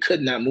back and we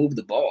could not move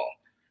the ball.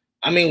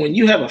 I mean, when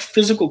you have a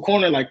physical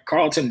corner like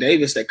Carlton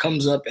Davis that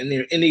comes up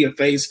into your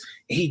face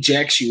and he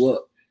jacks you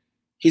up.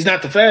 He's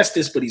not the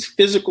fastest, but he's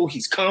physical,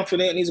 he's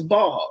confident, and he's a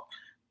ball hog.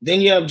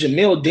 Then you have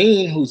Jamil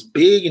Dean, who's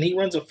big, and he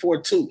runs a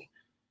 4.2.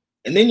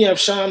 And then you have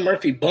Sean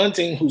Murphy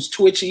Bunting, who's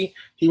twitchy.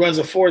 He runs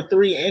a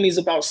 4.3, and he's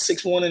about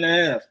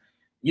 6'1.5".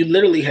 You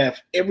literally have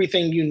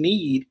everything you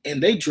need,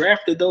 and they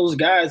drafted those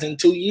guys in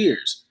 2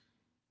 years.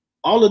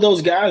 All of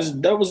those guys,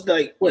 that was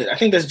like, I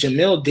think that's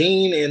Jamil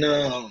Dean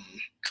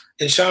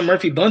and Sean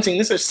Murphy Bunting.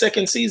 This is their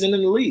second season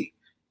in the league.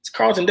 It's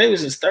Carlton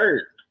Davis'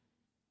 third.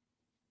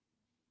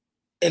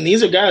 And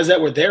these are guys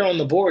that were there on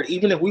the board.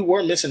 Even if we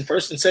were missing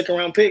first and second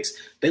round picks,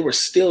 they were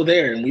still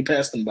there, and we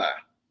passed them by.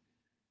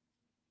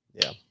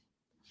 Yeah.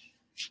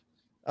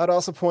 I'd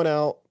also point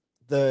out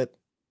that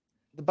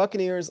the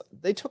Buccaneers,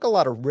 they took a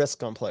lot of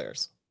risk on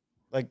players,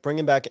 like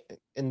bringing back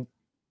in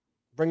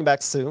bringing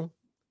back Sue,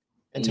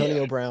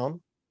 Antonio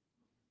Brown,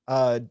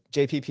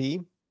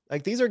 JPP.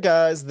 Like these are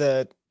guys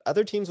that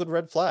other teams would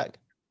red flag.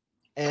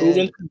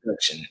 Proven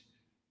production.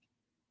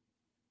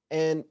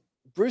 And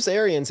Bruce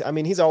Arians, I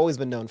mean, he's always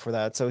been known for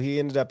that. So he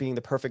ended up being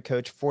the perfect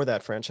coach for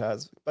that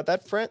franchise. But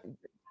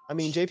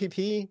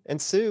JPP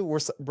and Sue were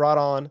brought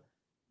on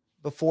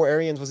before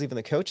Arians was even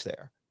the coach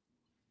there.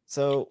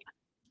 So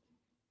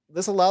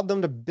this allowed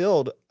them to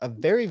build a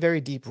very,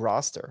 very deep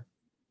roster.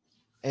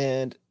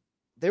 And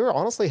they were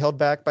honestly held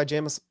back by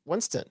Jameis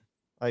Winston.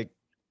 Like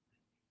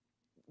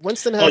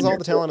Winston has all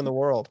the talent in the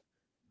world,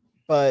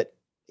 but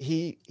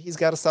he's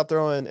got to stop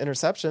throwing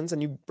interceptions,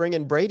 and you bring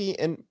in Brady,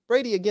 and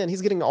Brady, again,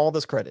 he's getting all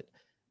this credit.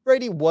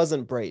 Brady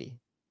wasn't Brady.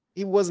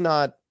 He was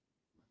not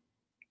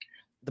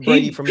the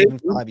Brady from even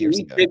 5 years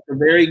ago. He picked a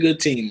very good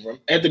team.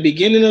 At the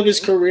beginning of his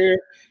career,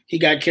 he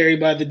got carried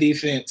by the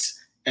defense.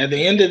 At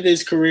the end of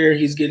his career,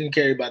 he's getting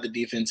carried by the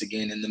defense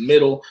again. In the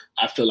middle,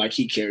 I feel like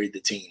he carried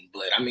the team.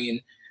 But, I mean,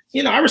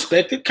 I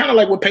respect it. Kind of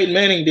like what Peyton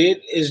Manning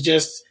did. Is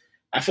just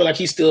I feel like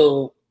he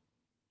still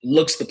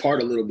looks the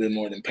part a little bit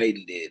more than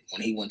Peyton did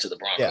when he went to the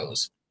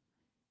Broncos.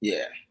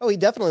 Yeah. Oh, he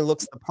definitely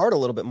looks the part a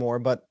little bit more,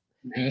 but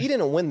he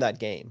didn't win that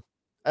game.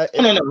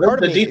 No.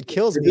 Part of me, it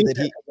kills me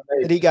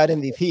that he got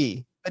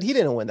MVP, but he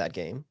didn't win that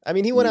game. I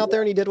mean, he went out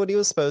there and he did what he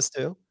was supposed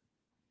to.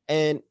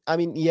 And, I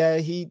mean,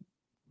 he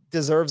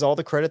deserves all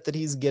the credit that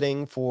he's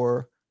getting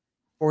for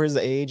his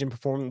age and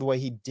performing the way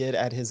he did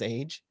at his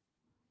age.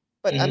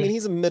 But, I mean,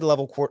 he's a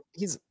mid-level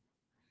he's,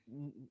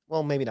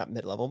 well, maybe not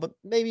mid-level, but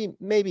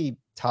maybe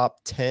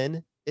top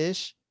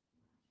 10-ish,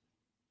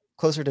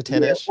 closer to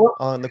 10-ish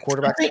on the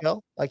quarterback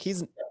scale. Like he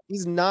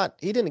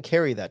didn't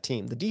carry that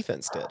team. The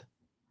defense did.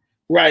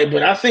 Right,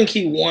 but I think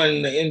he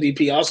won the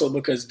MVP also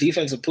because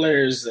defensive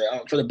players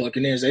for the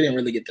Buccaneers, they didn't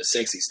really get the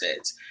sexy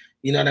stats.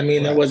 You know what I mean?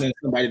 Right. There wasn't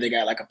somebody that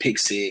got like a pick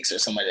six or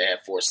somebody that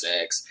had 4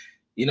 sacks.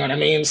 You know what I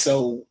mean?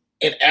 So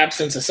in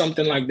absence of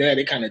something like that,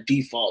 it kind of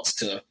defaults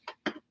to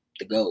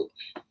the GOAT.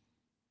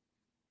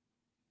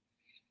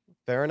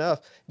 Fair enough.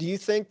 Do you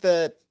think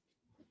that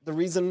the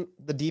reason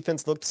the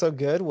defense looked so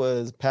good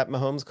was Pat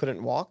Mahomes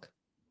couldn't walk?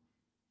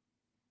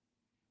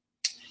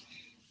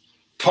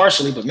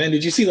 Partially, but man,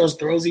 did you see those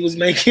throws he was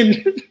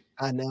making?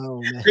 I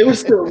know, man. They were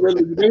still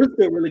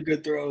really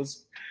good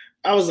throws.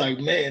 I was like,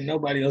 man,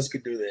 nobody else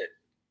could do that.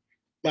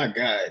 My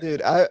God.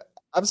 Dude,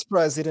 I'm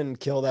surprised he didn't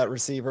kill that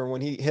receiver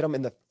when he hit him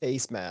in the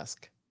face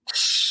mask.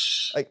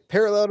 Like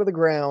parallel to the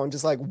ground,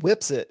 just like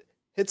whips it,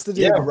 hits the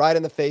dude right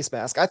in the face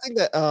mask. I think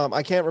that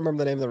I can't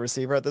remember the name of the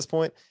receiver at this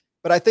point,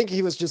 but I think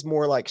he was just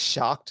more like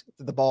shocked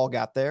that the ball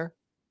got there.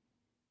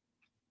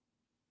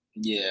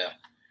 Yeah.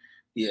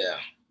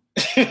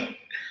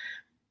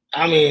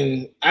 I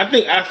mean, I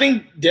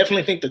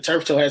definitely think the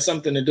turf toe had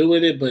something to do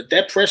with it, but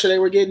that pressure they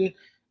were getting,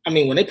 I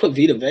mean, when they put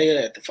Vita Vea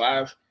at the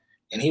 5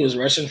 and he was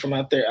rushing from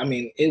out there, I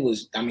mean,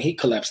 he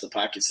collapsed the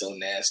pocket so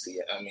nasty.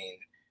 I mean,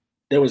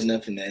 there was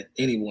nothing that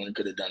anyone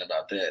could have done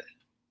about that.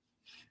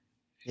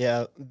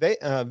 Yeah,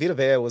 Vita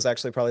Vea was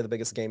actually probably the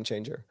biggest game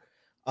changer.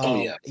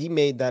 He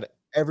made that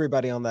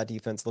everybody on that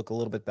defense look a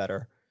little bit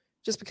better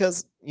just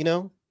because,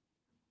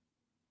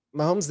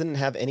 Mahomes didn't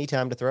have any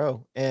time to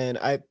throw. And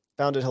I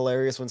found it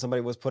hilarious when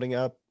somebody was putting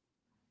up,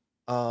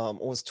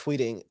 was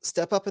tweeting,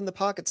 step up in the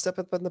pocket, step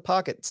up in the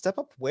pocket. Step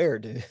up where,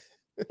 dude?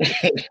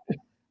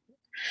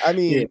 I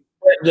mean,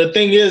 the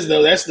thing is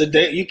though, that's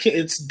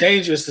it's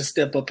dangerous to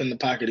step up in the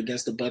pocket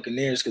against the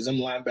Buccaneers because them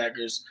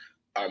linebackers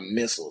are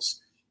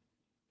missiles.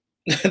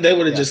 They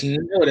would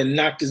have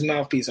knocked his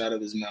mouthpiece out of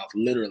his mouth,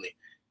 literally.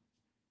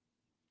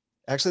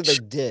 Actually, they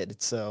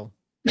did. So,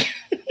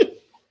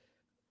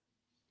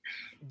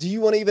 do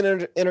you want to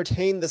even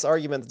entertain this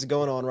argument that's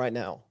going on right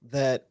now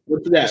that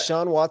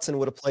Deshaun Watson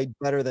would have played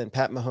better than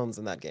Pat Mahomes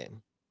in that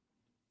game?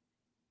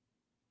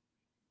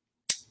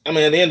 I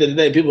mean, at the end of the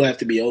day, people have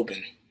to be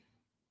open.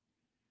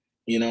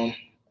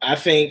 I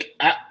think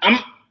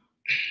I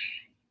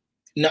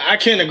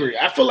can't agree.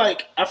 I feel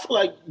like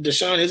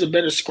Deshaun is a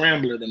better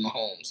scrambler than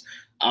Mahomes.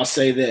 I'll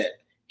say that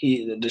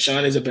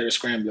Deshaun is a better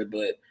scrambler,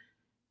 but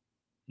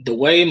the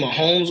way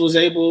Mahomes was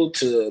able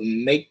to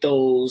make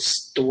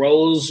those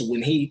throws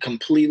when he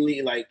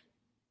completely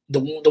the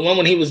one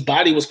when his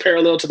body was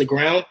parallel to the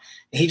ground,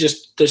 and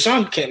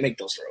Deshaun can't make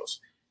those throws.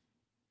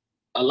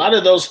 A lot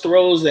of those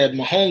throws that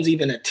Mahomes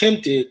even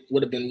attempted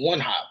would have been one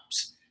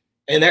hops.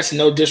 And that's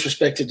no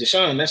disrespect to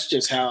Deshaun. That's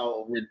just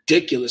how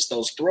ridiculous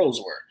those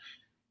throws were.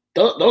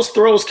 Those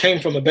throws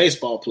came from a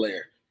baseball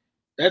player.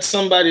 That's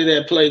somebody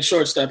that played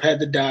shortstop, had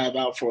to dive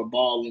out for a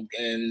ball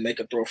and make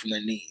a throw from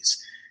their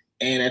knees.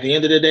 And at the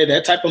end of the day,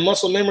 that type of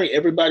muscle memory,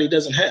 everybody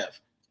doesn't have.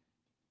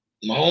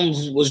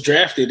 Mahomes was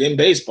drafted in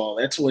baseball.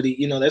 That's what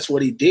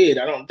he did.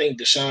 I don't think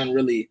Deshaun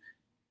really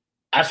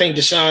 – I think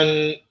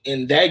Deshaun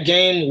in that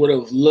game would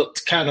have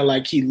looked kind of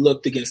like he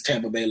looked against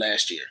Tampa Bay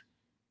last year.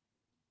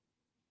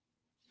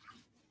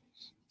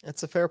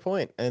 That's a fair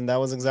point, and that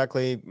was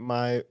exactly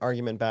my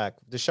argument back.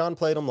 Deshaun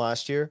played him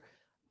last year.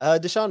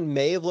 Deshaun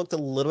may have looked a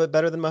little bit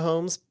better than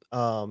Mahomes.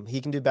 He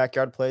can do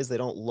backyard plays. They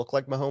don't look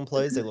like Mahomes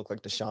plays. They look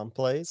like Deshaun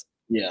plays.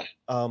 Yeah.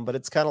 But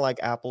it's kind of like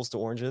apples to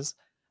oranges.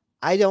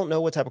 I don't know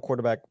what type of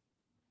quarterback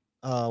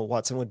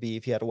Watson would be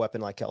if he had a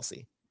weapon like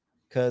Kelsey,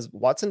 because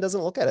Watson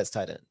doesn't look at his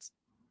tight ends.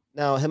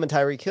 Now, him and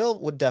Tyreek Hill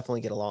would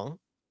definitely get along,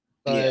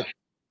 but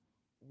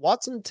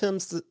Watson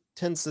tends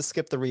to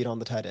skip the read on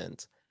the tight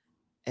ends.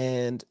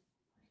 And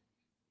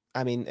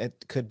I mean,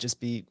 it could just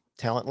be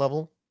talent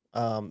level.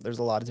 There's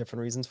a lot of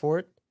different reasons for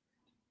it.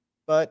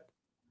 But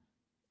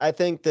I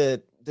think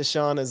that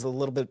Deshaun is a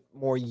little bit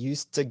more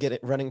used to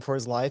running for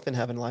his life and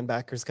having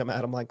linebackers come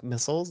at him like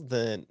missiles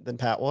than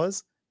Pat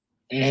was.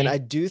 And I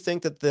do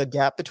think that the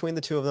gap between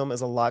the two of them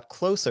is a lot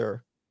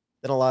closer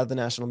than a lot of the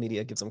national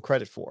media gives them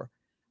credit for.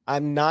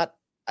 I'm not,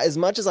 as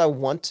much as I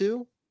want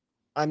to,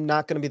 I'm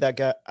not going to be that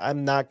guy.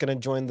 I'm not going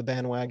to join the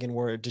bandwagon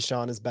where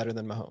Deshaun is better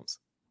than Mahomes.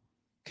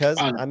 Because,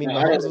 I mean,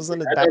 Mahomes was in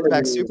the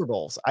back-to-back Super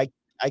Bowls. I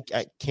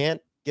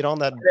can't get on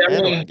that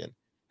bandwagon.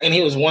 And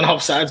he was one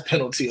offsides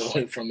penalty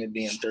away from it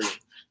being 3.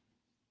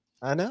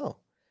 I know.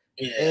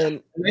 Yeah.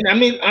 And I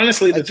mean,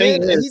 honestly, the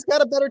thing is, he's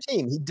got a better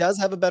team. He does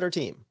have a better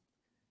team.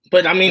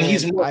 But I mean,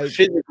 he's more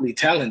physically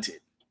talented.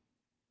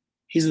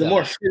 He's the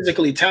more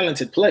physically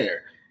talented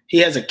player. He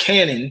has a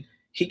cannon.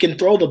 He can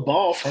throw the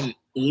ball from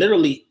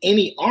literally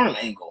any arm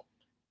angle.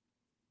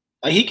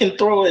 Like, he can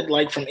throw it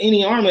like from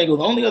any arm angle.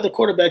 The only other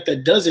quarterback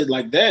that does it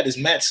like that is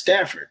Matt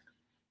Stafford.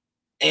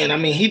 And I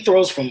mean, he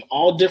throws from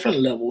all different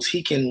levels.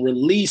 He can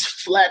release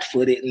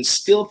flat-footed and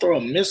still throw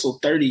a missile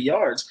 30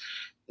 yards.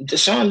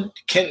 Deshaun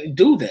can't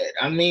do that.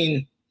 I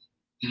mean,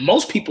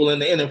 most people in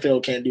the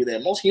NFL can't do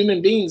that. Most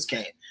human beings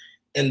can't.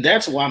 And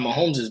that's why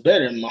Mahomes is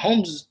better. And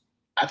Mahomes,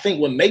 I think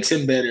what makes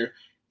him better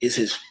is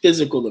his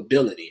physical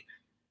ability.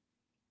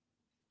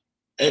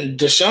 And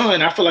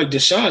Deshaun, I feel like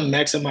Deshaun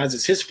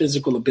maximizes his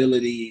physical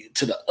ability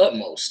to the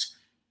utmost,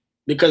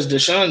 because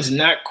Deshaun's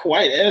not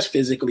quite as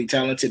physically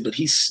talented, but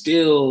he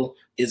still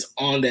is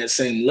on that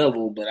same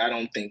level, but I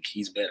don't think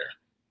he's better.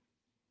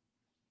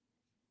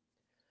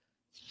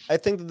 I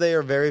think that they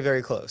are very,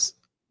 very close.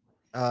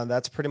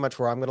 That's pretty much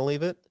where I'm going to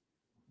leave it.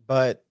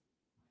 But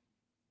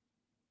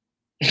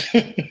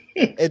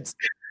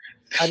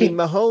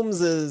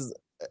Mahomes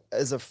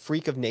is a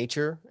freak of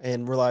nature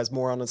and relies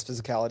more on his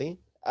physicality.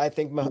 I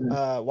think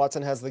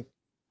Watson has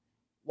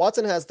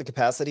the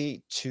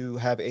capacity to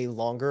have a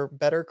longer,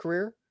 better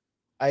career.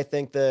 I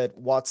think that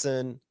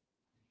Watson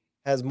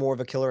has more of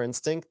a killer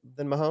instinct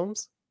than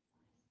Mahomes.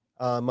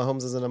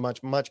 Mahomes is in a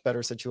much, much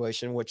better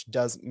situation, which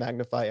does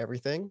magnify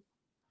everything.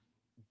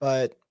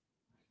 But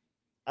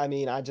I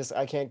mean, I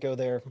can't go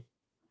there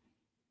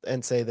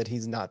and say that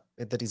he's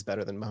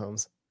better than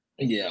Mahomes.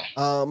 Yeah.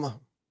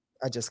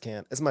 I just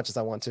can't, as much as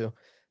I want to.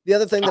 The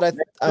other thing that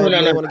I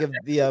really want to give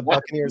the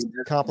Buccaneers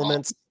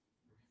compliments.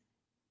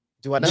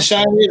 Do I know?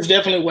 Deshaun is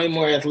definitely way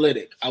more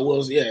athletic. I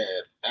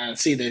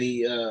see that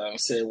he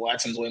said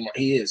Watson's way more.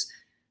 He is.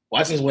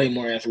 Watson's way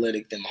more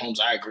athletic than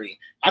Mahomes. I agree.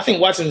 I think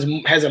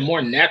Watson has a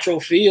more natural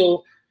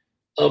feel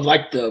of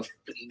like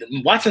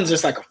Watson's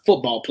just like a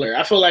football player.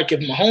 I feel like if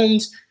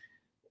Mahomes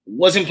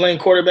wasn't playing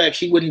quarterback,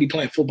 he wouldn't be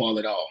playing football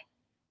at all.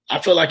 I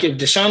feel like if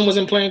Deshaun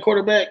wasn't playing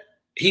quarterback,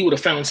 he would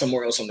have found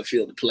somewhere else on the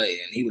field to play,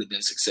 and he would have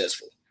been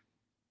successful,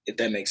 if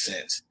that makes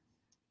sense.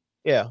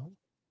 Yeah,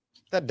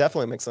 that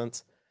definitely makes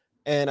sense.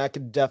 And I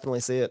could definitely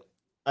see it.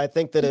 I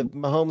think that if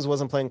Mahomes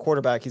wasn't playing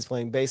quarterback, he's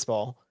playing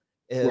baseball.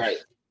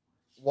 If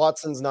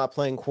Watson's not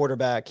playing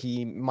quarterback,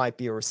 he might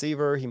be a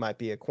receiver. He might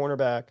be a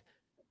cornerback.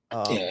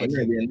 But he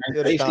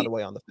would have found a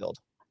way on the field.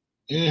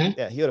 Mm-hmm.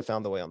 Yeah, he would have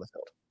found the way on the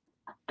field.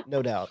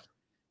 No doubt.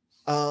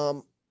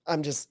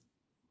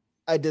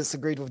 I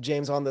disagreed with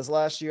James on this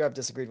last year. I've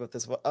disagreed with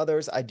this with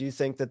others. I do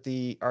think that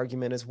the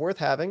argument is worth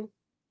having.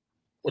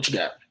 What you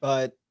got?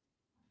 But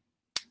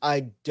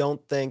I don't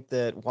think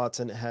that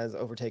Watson has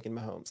overtaken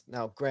Mahomes.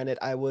 Now, granted,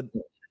 I don't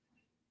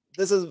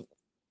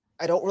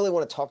really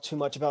want to talk too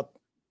much about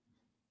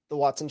the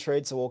Watson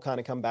trade, so we'll kind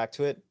of come back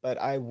to it, but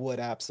I would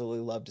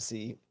absolutely love to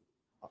see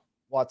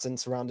Watson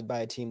surrounded by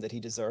a team that he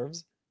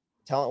deserves,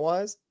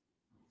 talent-wise,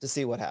 to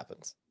see what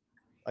happens.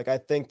 Like, I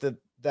think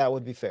that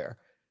would be fair.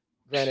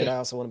 Granted, I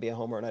also want to be a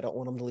homer, and I don't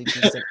want him to leave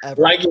Houston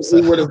ever. Like if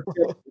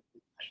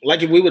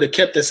we would have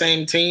kept the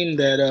same team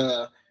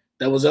that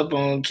was up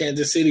on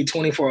Kansas City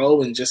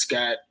 24-0 and just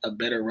got a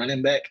better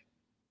running back.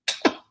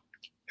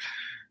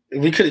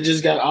 We could have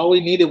just got all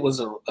we needed was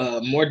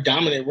a more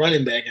dominant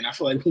running back, and I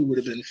feel like we would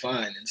have been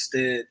fine.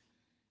 Instead,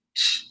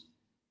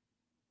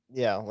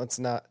 yeah, let's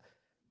not.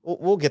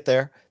 We'll get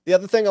there. The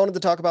other thing I wanted to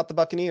talk about the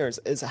Buccaneers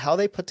is how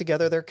they put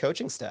together their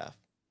coaching staff.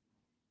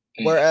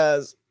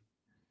 Whereas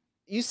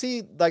you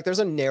see, like, there's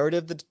a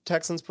narrative that the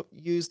Texans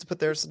use to put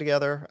theirs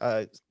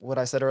together. What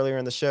I said earlier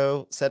in the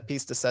show, set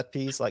piece to set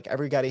piece, like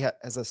everybody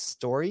has a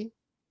story.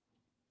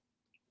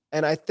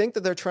 And I think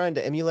that they're trying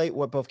to emulate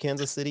what both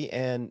Kansas City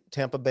and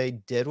Tampa Bay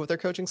did with their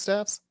coaching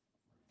staffs.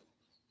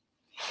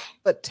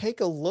 But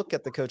take a look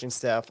at the coaching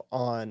staff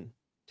on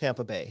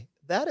Tampa Bay.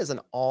 That is an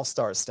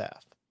all-star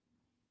staff.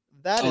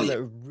 That is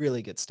a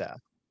really good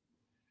staff.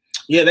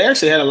 Yeah, they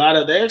actually had a lot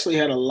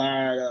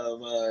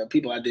of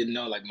people I didn't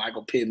know, like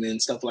Michael Pittman,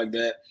 stuff like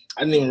that.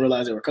 I didn't even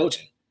realize they were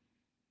coaching.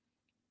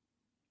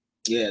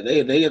 Yeah,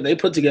 they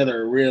put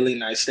together a really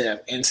nice staff.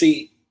 And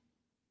see,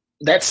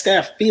 that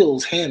staff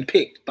feels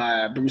handpicked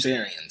by Bruce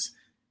Arians.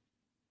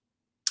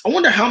 I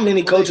wonder how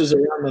many coaches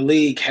around the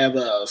league have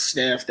a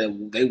staff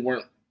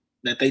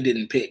that they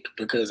didn't pick,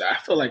 because I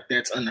feel like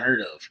that's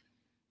unheard of.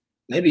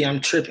 Maybe I'm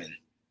tripping,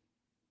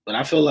 but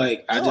I feel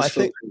like I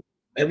feel like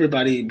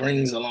everybody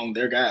brings along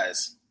their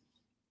guys.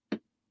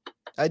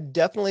 I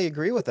definitely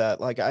agree with that.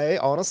 Like, I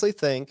honestly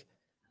think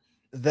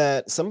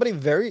that somebody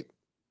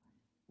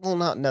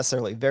not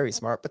necessarily very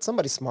smart, but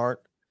somebody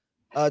smart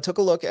took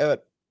a look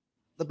at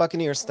the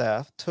Buccaneers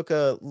staff, took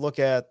a look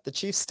at the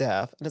Chiefs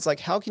staff, and it's like,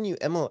 how can you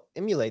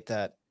emulate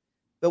that?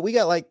 But we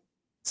got like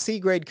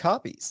C-grade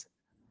copies.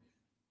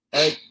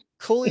 Like,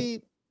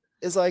 Cooley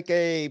is like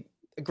a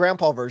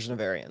grandpa version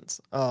of Arians.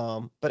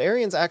 But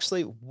Arians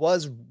actually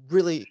was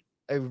really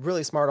a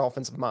really smart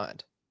offensive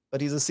mind.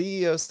 But he's a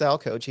CEO style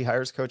coach. He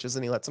hires coaches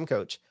and he lets them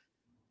coach.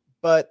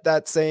 But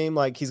that same,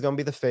 like, he's going to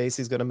be the face.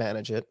 He's going to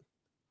manage it.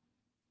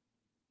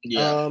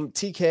 Yeah.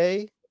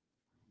 TK,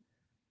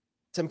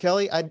 Tim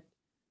Kelly,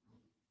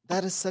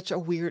 that is such a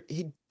weird,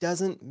 he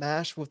doesn't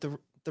mash with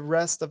the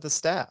rest of the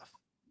staff.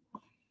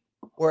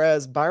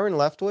 Whereas Byron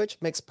Leftwich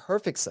makes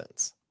perfect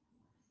sense.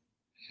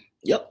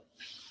 Yep.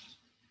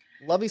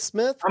 Lovie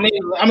Smith.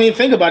 I mean,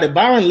 think about it.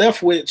 Byron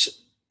Leftwich,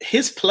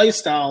 his play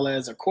style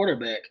as a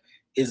quarterback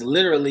is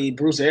literally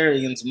Bruce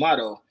Arians'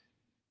 motto: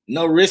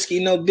 no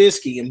risky, no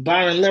bisky. And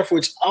Byron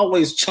Leftwich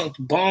always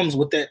chunked bombs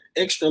with that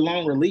extra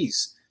long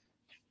release.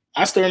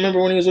 I still remember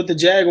when he was with the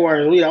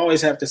Jaguars, we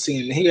always have to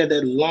see him. He had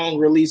that long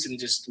release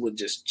and would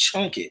just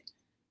chunk it.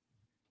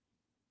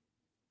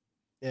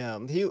 Yeah,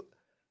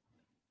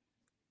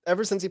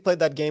 ever since he played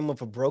that game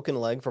with a broken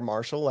leg for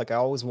Marshall, like, I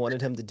always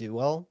wanted him to do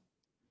well.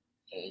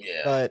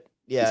 Yeah. But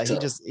yeah,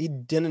 he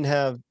didn't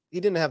have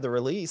the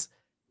release.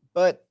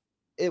 But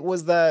it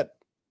was that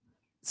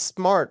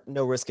smart,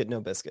 no risk it,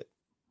 no biscuit.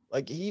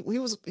 Like, he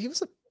was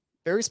a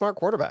very smart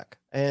quarterback.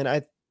 And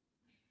I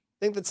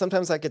think that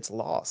sometimes that gets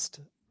lost.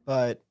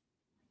 But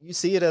you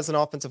see it as an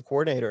offensive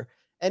coordinator.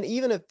 And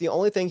even if the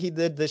only thing he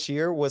did this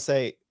year was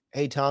say,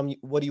 hey, Tom,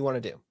 what do you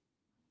want to do?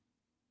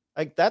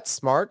 Like, that's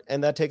smart.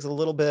 And that takes a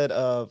little bit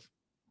of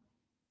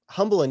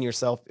humbling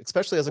yourself,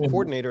 especially as a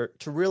coordinator,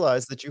 to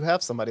realize that you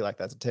have somebody like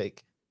that to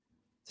take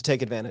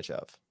advantage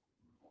of.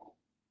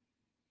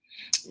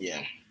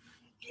 Yeah.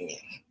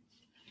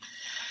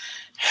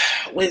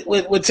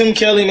 With Tim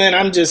Kelly, man,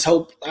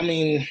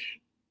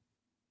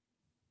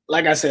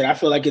 like I said, I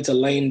feel like it's a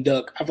lame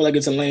duck. I feel like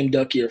it's a lame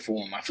duck year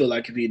for him. I feel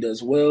like if he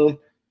does well,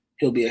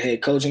 he'll be a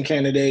head coaching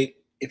candidate.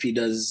 If he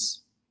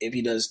does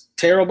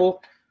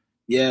terrible,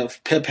 you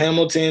have Pep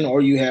Hamilton,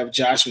 or you have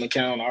Josh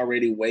McCown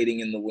already waiting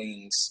in the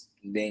wings,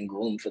 being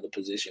groomed for the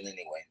position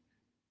anyway.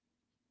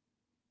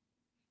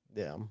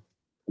 Yeah.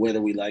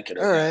 Whether we like it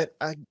or not.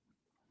 All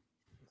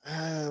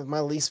right. My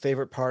least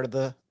favorite part of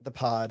the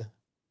pod.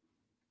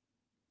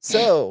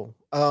 So,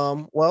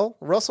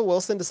 Russell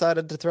Wilson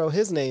decided to throw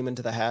his name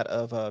into the hat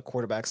of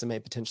quarterbacks that may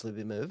potentially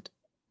be moved.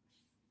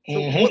 So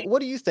what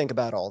do you think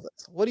about all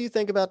this? What do you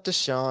think about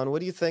Deshaun? What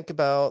do you think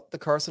about the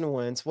Carson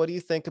Wentz? What do you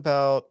think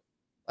about,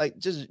 like,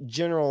 just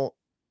general?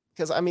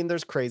 Because, I mean,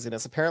 there's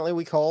craziness. Apparently,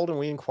 we called and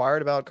we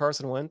inquired about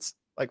Carson Wentz.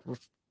 Like,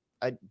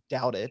 I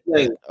doubt it.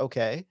 Wait,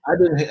 okay. I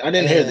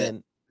didn't hear that.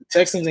 The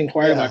Texans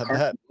inquired about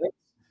Carson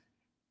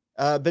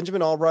Wentz.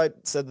 Benjamin Albright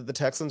said that the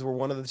Texans were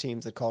one of the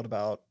teams that called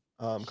about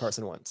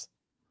Carson Wentz.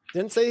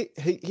 Didn't say,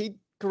 he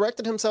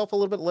corrected himself a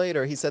little bit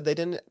later. He said they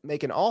didn't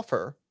make an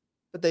offer,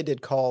 but they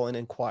did call and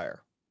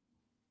inquire.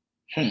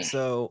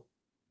 So,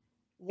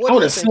 what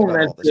do you think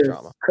about all this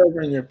drama?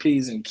 Covering your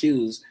P's and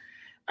Q's.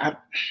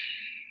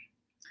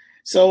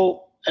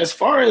 So, as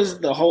far as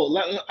the whole,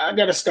 I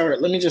got to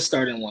start. Let me just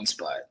start in one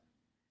spot.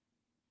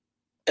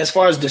 As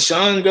far as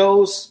Deshaun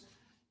goes,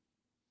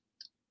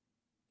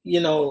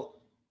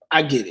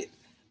 I get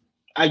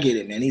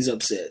it, man. He's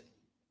upset.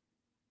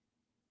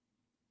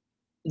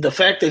 The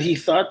fact that he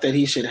thought that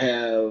he should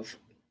have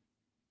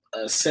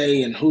a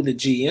say in who the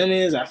GM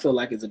is, I feel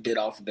like is a bit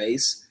off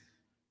base.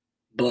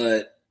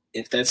 But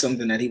if that's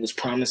something that he was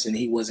promised and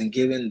he wasn't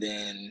given,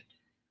 then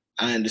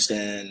I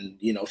understand,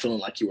 feeling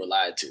like you were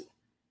lied to.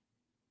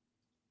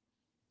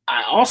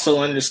 I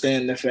also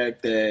understand the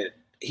fact that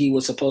he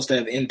was supposed to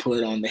have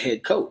input on the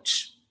head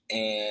coach.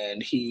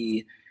 And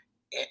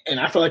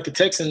I feel like the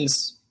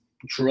Texans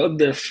drug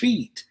their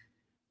feet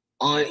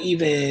on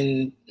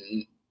even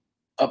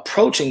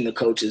approaching the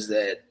coaches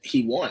that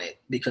he wanted,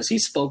 because he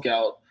spoke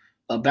out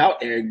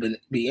about Eric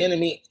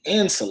Bieniemy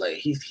and Saleh.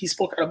 He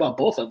spoke out about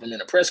both of them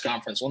in a press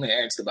conference when they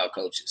asked about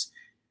coaches.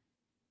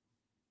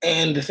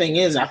 And the thing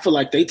is, I feel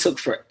like they took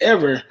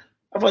forever.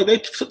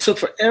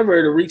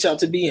 To reach out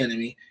to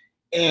Bieniemy,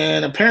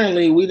 and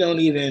apparently we don't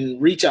even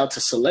reach out to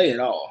Saleh at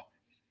all.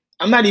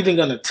 I'm not even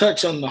going to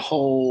touch on the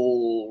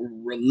whole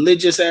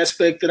religious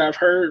aspect that I've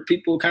heard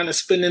people kind of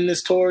spinning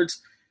this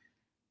towards.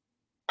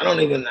 I'm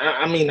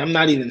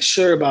not even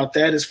sure about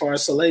that as far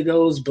as Saleh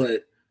goes,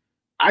 but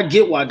I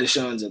get why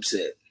Deshaun's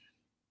upset.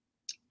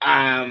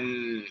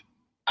 I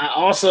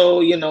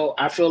also,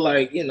 I feel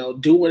like,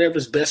 do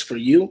whatever's best for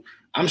you.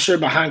 I'm sure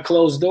behind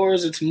closed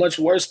doors, it's much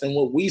worse than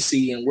what we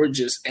see, and we're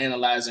just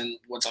analyzing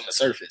what's on the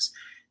surface.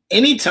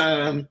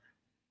 Anytime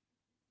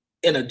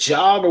in a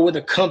job or with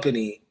a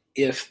company,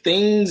 if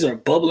things are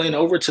bubbling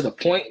over to the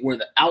point where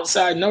the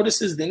outside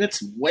notices, then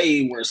it's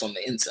way worse on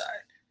the inside.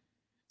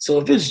 So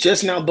if it's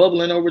just now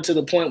bubbling over to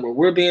the point where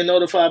we're being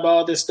notified by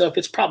all this stuff,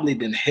 it's probably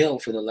been hell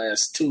for the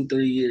last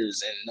 2-3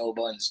 years,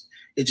 and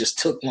it just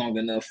took long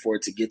enough for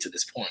it to get to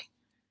this point.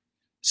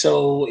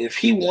 So if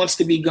he wants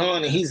to be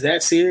gone and he's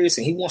that serious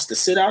and he wants to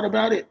sit out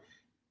about it,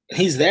 and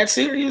he's that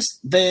serious,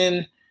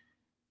 then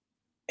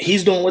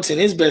he's doing what's in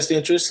his best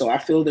interest. So I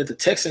feel that the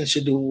Texans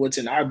should do what's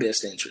in our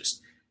best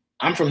interest.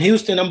 I'm from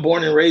Houston. I'm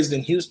born and raised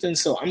in Houston,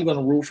 so I'm going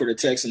to root for the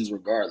Texans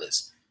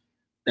regardless.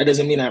 That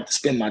doesn't mean I have to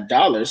spend my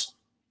dollars,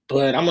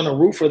 but I'm going to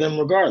root for them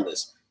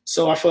regardless.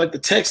 So I feel like the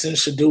Texans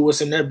should do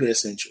what's in their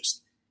best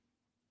interest.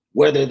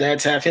 Whether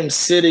that's have him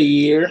sit a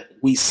year,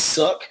 we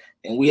suck,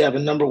 and we have a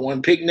number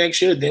 1 pick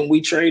next year, then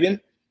we trade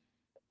him.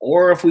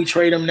 Or if we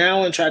trade him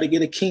now and try to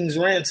get a king's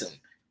ransom.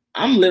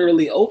 I'm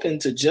literally open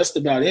to just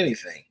about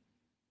anything.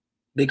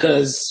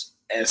 Because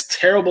as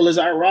terrible as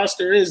our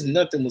roster is,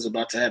 nothing was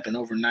about to happen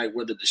overnight,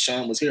 whether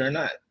Deshaun was here or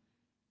not.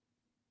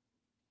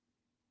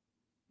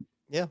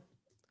 Yeah.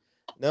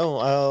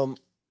 No.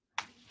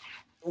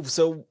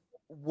 So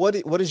what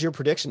is your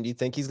prediction? Do you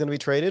think he's going to be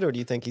traded, or do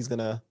you think he's going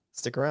to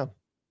stick around?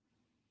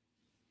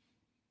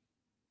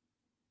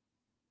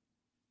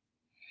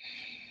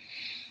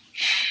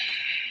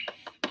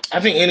 I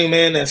think any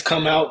man that's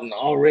come out and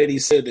already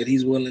said that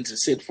he's willing to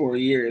sit for a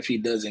year, if he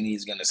doesn't,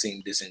 he's going to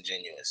seem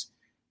disingenuous.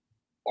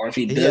 Or if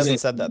he doesn't, hasn't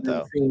said that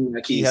though.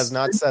 Like he has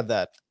not said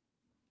that.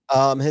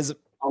 His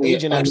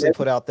agent actually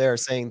put out there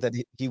saying that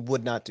he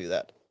would not do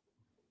that.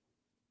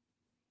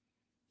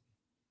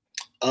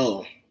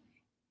 Oh,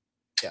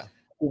 yeah.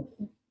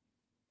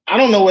 I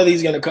don't know whether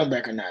he's going to come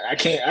back or not. I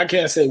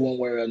can't say one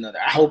way or another.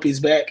 I hope he's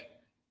back.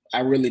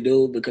 I really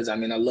do, because I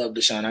love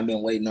Deshaun. I've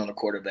been waiting on a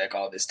quarterback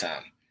all this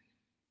time.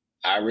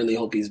 I really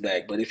hope he's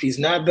back. But if he's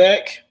not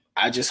back,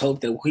 I just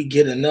hope that we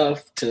get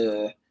enough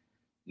to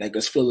make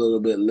us feel a little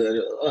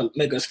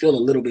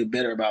bit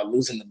better about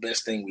losing the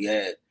best thing we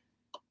had.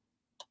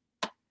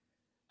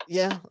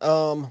 Yeah.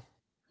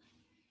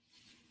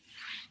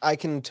 I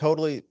can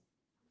totally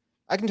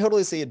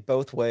see it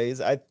both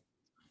ways.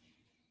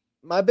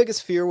 My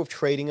biggest fear with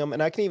trading him,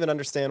 and I can even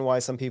understand why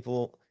some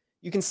people,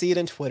 you can see it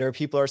in Twitter,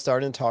 people are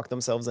starting to talk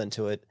themselves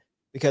into it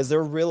because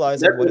they're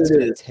realizing what it's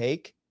going to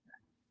take.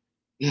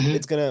 Mm-hmm.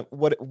 It's going to,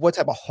 what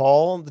type of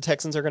haul the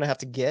Texans are going to have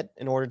to get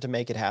in order to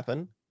make it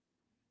happen.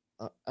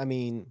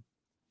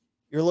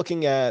 You're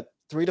looking at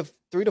 3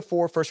 to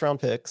 4 first round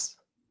picks,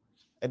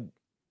 and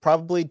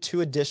probably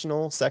 2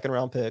 additional second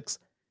round picks,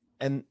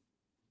 and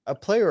a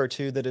player or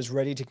 2 that is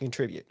ready to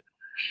contribute.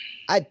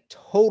 I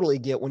totally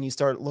get when you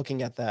start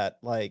looking at that,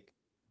 like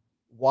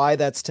why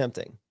that's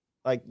tempting.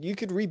 Like you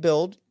could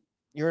rebuild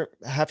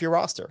half your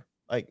roster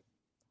like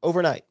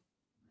overnight.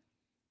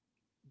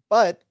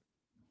 But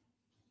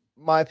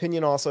my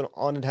opinion also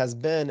on it has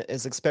been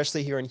is,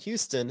 especially here in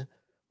Houston,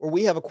 where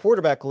we have a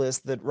quarterback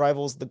list that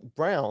rivals the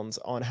Browns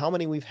on how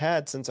many we've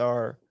had since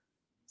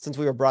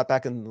we were brought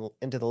back into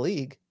the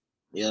league.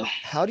 Yeah.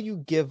 How do you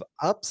give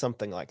up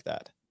something like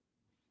that?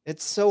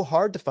 It's so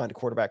hard to find a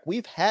quarterback.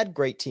 We've had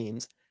great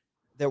teams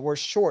that were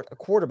short a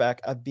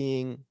quarterback of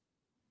being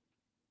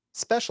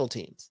special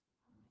teams.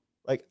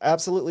 Like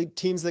absolutely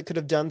teams that could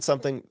have done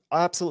something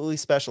absolutely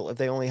special if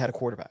they only had a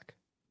quarterback.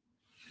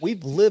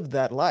 We've lived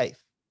that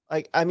life.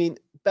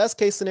 Best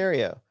case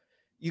scenario,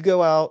 you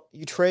go out,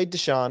 you trade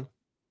Deshaun.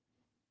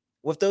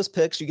 With those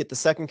picks, you get the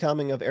second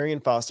coming of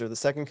Arian Foster, the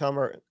second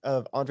coming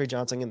of Andre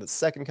Johnson, and the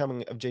second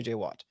coming of J.J.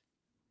 Watt.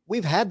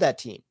 We've had that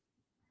team.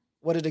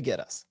 What did it get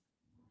us?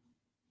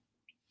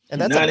 And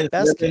that's the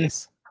best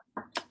case.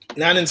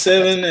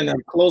 9-7 and a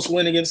close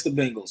win against the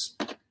Bengals.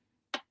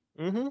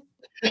 Mm-hmm.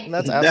 And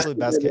that's absolute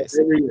best case.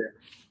 Every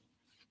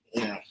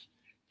year.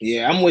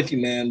 Yeah, I'm with you,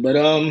 man. But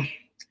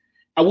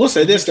I will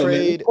say this though,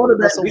 man. These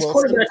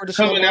quarterbacks are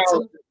coming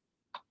out.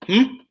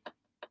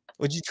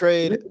 Would you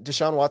trade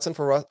Deshaun Watson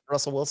for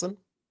Russell Wilson?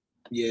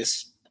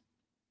 Yes.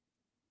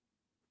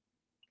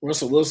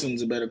 Russell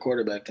Wilson's a better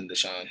quarterback than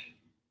Deshaun.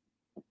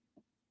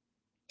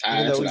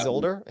 Even though he's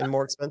older and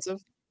more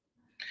expensive?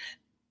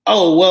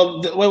 Oh,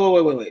 well,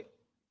 wait.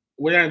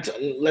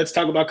 Let's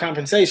talk about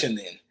compensation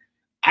then.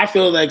 I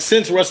feel like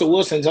since Russell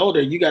Wilson's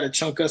older, you got to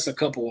chunk us a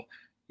couple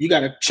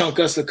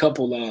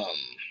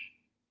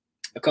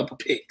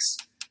picks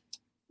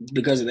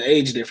because of the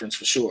age difference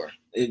for sure.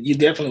 You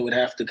definitely would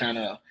have to kind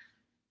of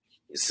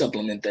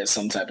supplement that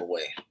some type of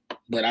way.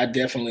 But I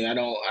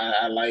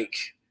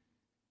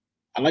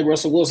like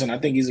Russell Wilson. I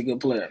think he's a good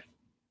player.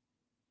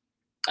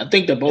 I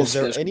think they're both. Is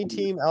there any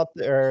team out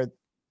there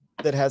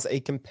that has a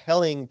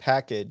compelling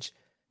package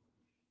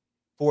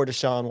for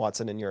Deshaun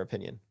Watson, in your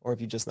opinion, or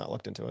have you just not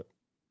looked into it?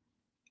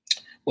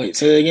 Wait,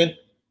 say that again.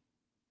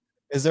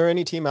 Is there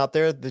any team out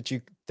there that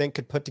you think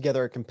could put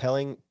together a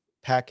compelling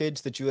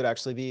package that you would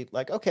actually be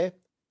like, okay,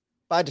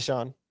 buy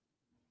Deshaun,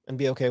 and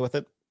be okay with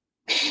it?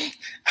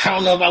 I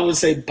don't know if I would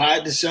say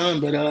buy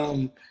Deshaun, but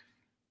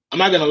I'm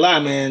not gonna lie,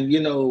 man.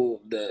 You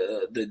know,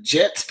 the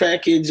Jets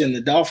package and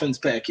the Dolphins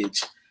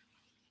package,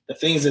 the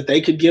things that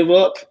they could give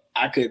up,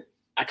 I could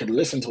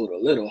listen to it a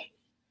little,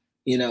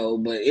 you know,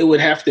 but it would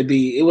have to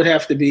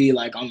be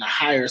like on the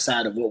higher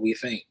side of what we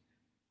think.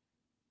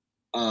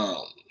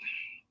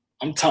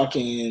 I'm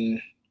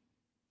talking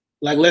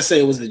like, let's say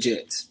it was the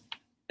Jets.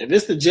 If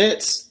it's the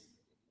Jets,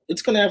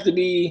 it's gonna have to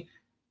be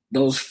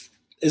those.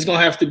 It's gonna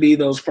have to be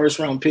those first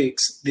round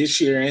picks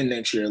this year and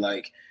next year.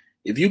 Like,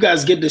 if you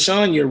guys get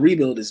Deshaun, your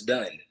rebuild is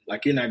done.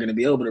 Like, you're not gonna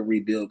be able to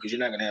rebuild because you're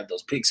not gonna have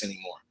those picks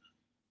anymore.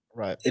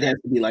 Right. It has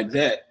to be like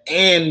that,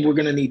 and we're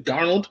gonna need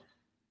Darnold,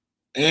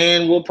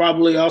 and we'll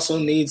probably also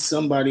need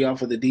somebody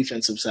off of the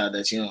defensive side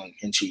that's young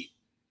and cheap.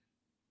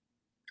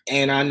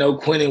 And I know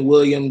Quentin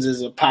Williams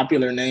is a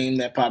popular name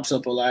that pops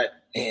up a lot,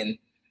 and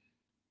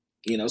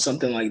you know,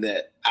 something like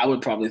that. I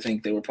would probably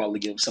think they would probably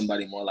give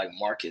somebody more like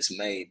Marcus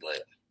May,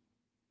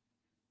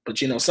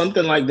 but you know,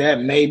 something like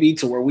that maybe,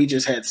 to where we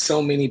just had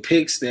so many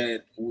picks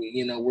that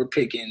we're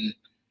picking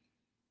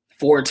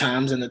 4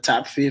 times in the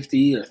top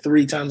 50 or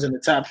 3 times in the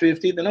top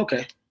 50. Then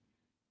okay.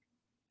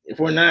 If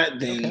we're not,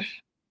 then Okay.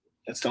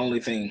 that's the only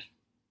thing.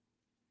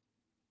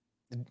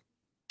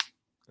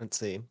 Let's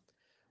see.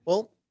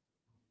 Well,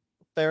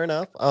 fair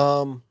enough.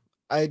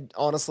 I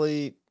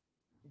honestly,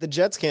 the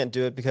Jets can't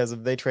do it because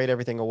if they trade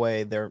everything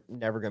away, they're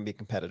never going to be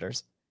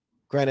competitors.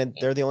 Granted,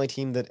 they're the only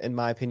team that, in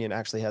my opinion,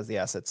 actually has the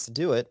assets to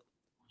do it.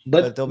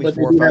 But they'll be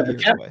 4 or 5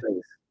 years away.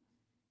 Space.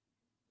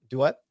 Do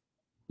what?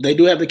 They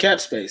do have the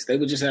cap space. They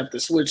would just have to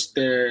switch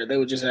their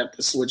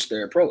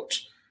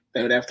approach.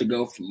 They would have to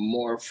go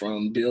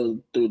from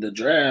build through the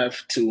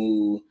draft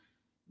to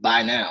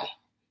buy now.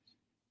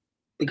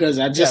 Because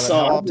I just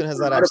saw. How often has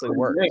that actually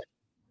worked?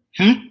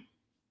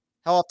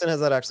 How often has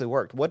that actually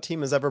worked? What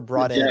team has ever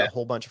brought in a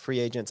whole bunch of free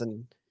agents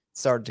and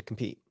started to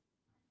compete?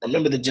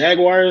 Remember the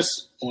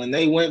Jaguars when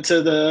they went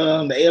to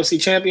the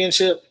AFC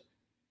Championship?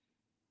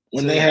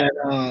 When they had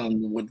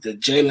with the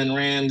Jalen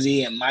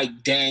Ramsey and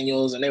Mike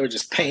Daniels, and they were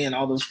just paying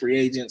all those free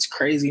agents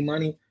crazy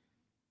money.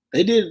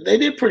 They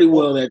did pretty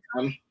well that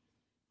time.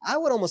 I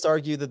would almost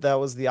argue that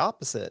was the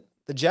opposite.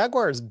 The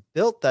Jaguars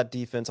built that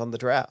defense on the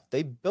draft.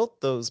 They built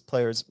those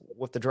players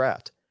with the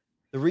draft.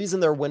 The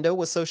reason their window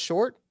was so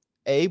short,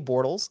 A,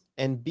 Bortles,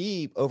 and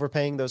B,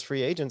 overpaying those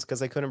free agents because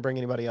they couldn't bring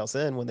anybody else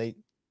in when they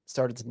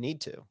started to need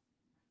to.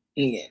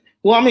 Yeah.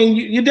 Well, I mean,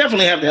 you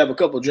definitely have to have a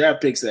couple draft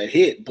picks that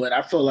hit, but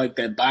I feel like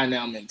that buy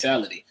now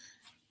mentality.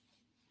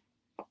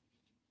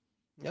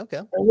 Okay.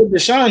 And with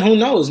Deshaun, who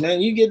knows,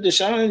 man? You get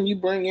Deshaun, you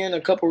bring in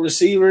a couple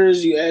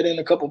receivers, you add in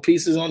a couple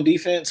pieces on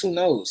defense. Who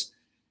knows?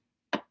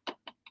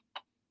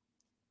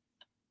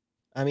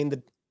 I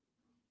mean,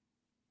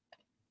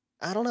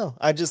 I don't know.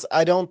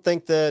 I don't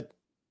think that.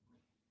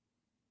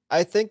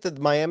 I think that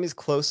Miami's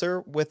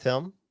closer with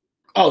him.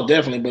 Oh,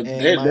 definitely, but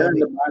they're in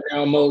the buy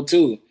down mode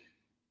too.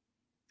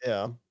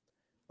 Yeah.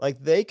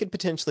 Like, they could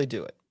potentially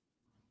do it.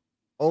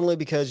 Only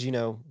because,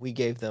 we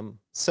gave them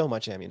so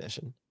much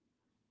ammunition.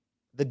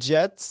 The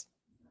Jets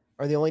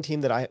are the only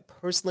team that I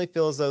personally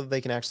feel as though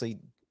they can actually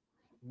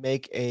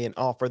make an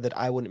offer that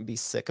I wouldn't be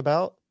sick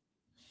about.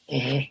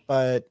 Mm-hmm.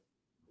 But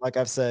like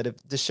I've said, if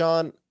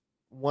Deshaun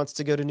wants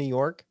to go to New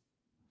York,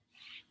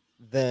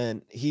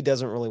 then he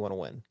doesn't really want to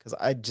win. Because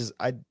I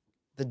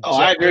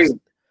agree.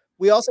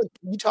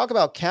 You talk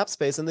about cap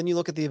space, and then you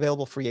look at the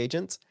available free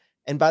agents.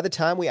 And by the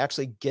time we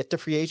actually get to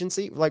free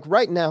agency, like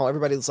right now,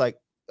 everybody's like,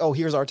 oh,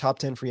 here's our top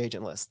 10 free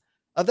agent list.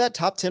 Of that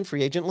top 10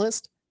 free agent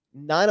list,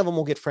 9 of them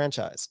will get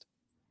franchised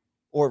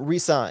or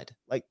re-signed.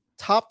 Like,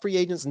 top free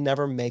agents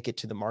never make it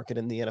to the market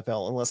in the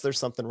NFL unless there's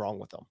something wrong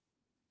with them.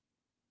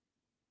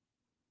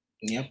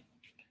 Yeah.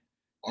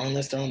 Or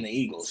unless they're on the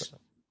Eagles.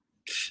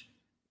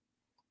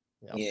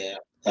 Yeah.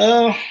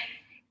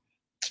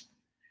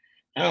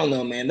 I don't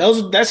know, man.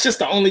 That's just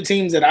the only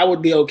teams that I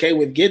would be okay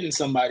with getting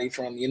somebody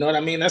from. You know what I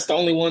mean? That's the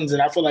only ones that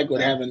I feel like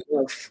would have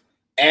enough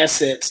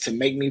assets to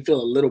make me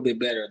feel a little bit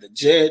better. The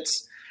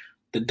Jets,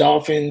 the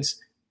Dolphins,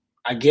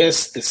 I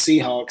guess the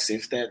Seahawks,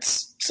 if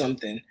that's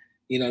something.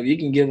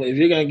 If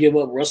you're gonna give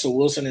up Russell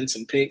Wilson and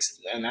some picks,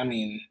 and I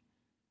mean,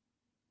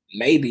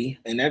 maybe,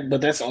 but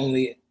that's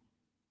only.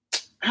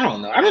 I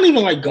don't know. I don't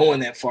even like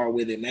going that far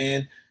with it,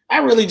 man. I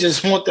really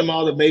just want them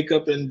all to make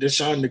up and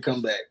Deshaun to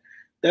come back.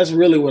 That's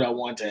really what I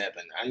want to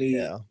happen. I need,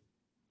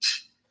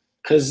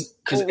 because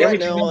right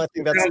now I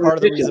think that's part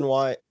of the reason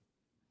why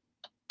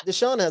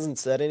Deshaun hasn't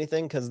said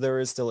anything, because there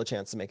is still a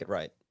chance to make it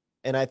right,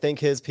 and I think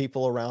his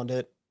people around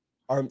it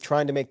are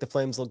trying to make the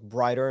Flames look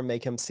brighter and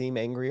make him seem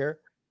angrier,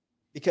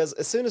 because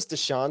as soon as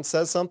Deshaun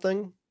says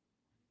something,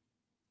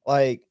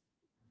 like,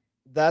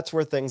 that's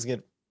where things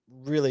get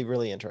really,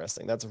 really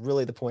interesting. That's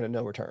really the point of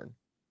no return.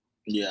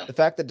 Yeah. The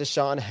fact that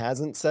Deshaun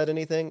hasn't said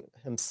anything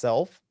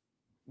himself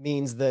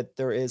means that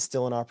there is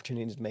still an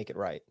opportunity to make it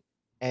right.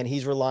 And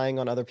he's relying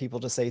on other people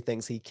to say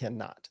things he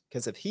cannot.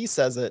 Because if he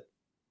says it,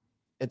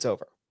 it's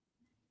over.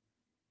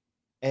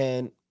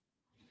 And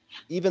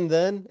even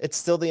then, it's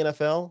still the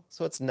NFL,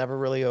 so it's never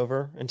really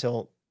over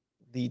until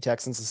the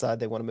Texans decide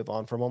they want to move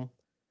on from him.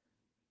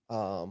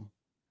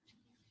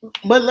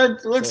 But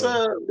let's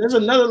So- there's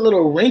another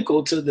little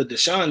wrinkle to the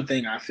Deshaun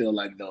thing, I feel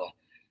like, though.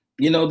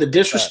 The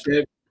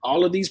disrespect,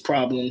 all of these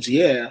problems,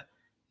 yeah.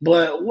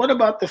 But what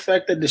about the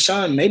fact that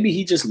Deshaun, maybe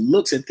he just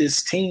looks at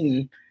this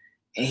team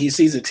and he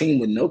sees a team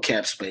with no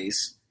cap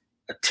space,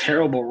 a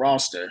terrible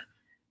roster,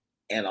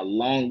 and a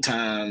long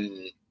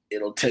time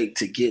it'll take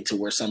to get to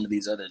where some of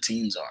these other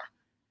teams are.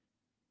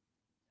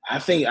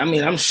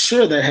 I'm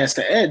sure that has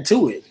to add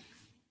to it.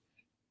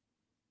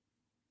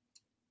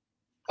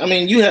 I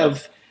mean,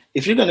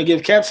 if you're going to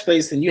give cap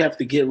space, then you're going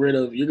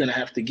to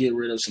have to get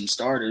rid of some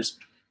starters.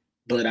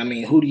 But I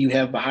mean, who do you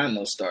have behind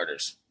those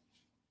starters?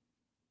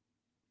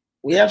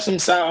 We have some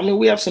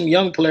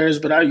young players,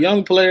 but our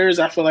young players,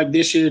 I feel like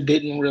this year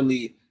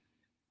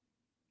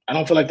I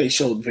don't feel like they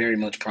showed very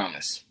much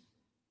promise.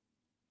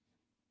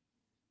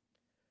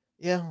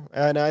 Yeah,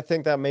 and I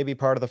think that may be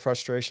part of the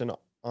frustration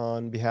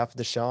on behalf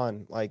of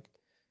Deshaun. Like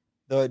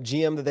the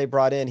GM that they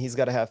brought in, he's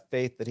got to have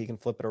faith that he can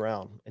flip it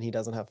around, and he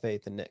doesn't have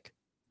faith in Nick.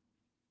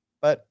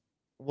 But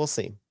we'll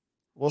see.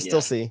 We'll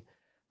still see.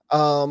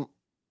 And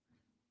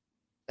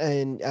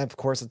of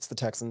course, it's the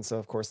Texans, so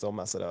of course they'll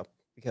mess it up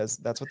because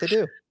that's what they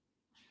do.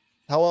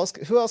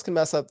 Who else can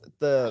mess up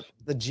the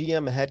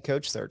GM head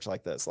coach search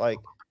like this? Like,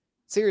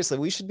 seriously,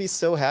 we should be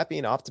so happy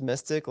and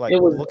optimistic. Like,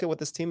 look at what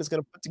this team is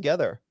going to put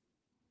together.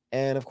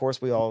 And of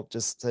course, we all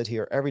just sit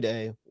here every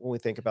day when we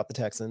think about the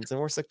Texans, and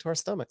we're sick to our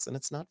stomachs, and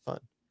it's not fun.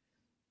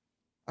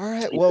 All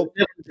right, well,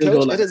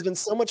 Coach, it has been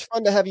so much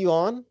fun to have you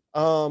on.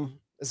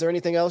 Is there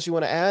anything else you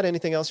want to add?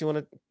 Anything else you want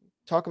to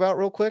talk about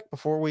real quick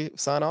before we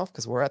sign off?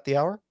 Because we're at the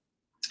hour.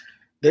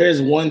 There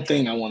is one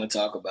thing I want to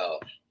talk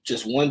about.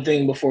 Just one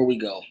thing before we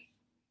go.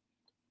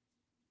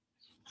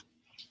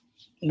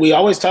 We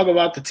always talk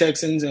about the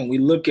Texans, and we're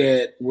looking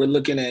at,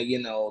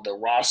 the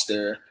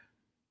roster.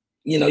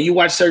 You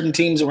watch certain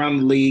teams around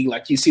the league,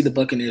 like you see the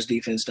Buccaneers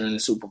defense during the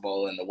Super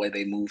Bowl and the way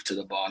they move to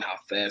the ball and how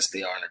fast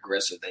they are and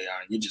aggressive they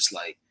are. And you're just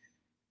like,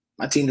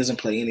 my team doesn't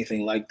play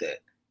anything like that.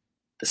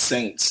 The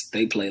Saints,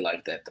 they play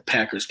like that. The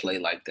Packers play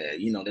like that.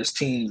 There's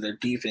teams, their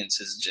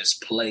defenses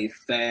just play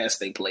fast.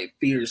 They play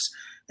fierce,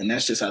 and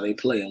that's just how they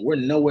play. And we're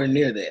nowhere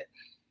near that.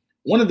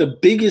 One of the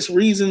biggest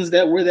reasons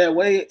that we're that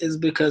way is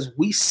because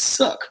we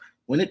suck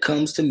when it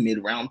comes to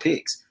mid-round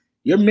picks.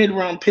 Your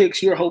mid-round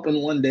picks, you're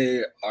hoping one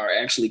day are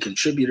actually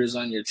contributors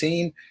on your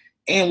team.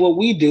 And what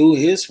we do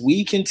is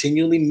we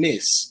continually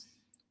miss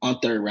on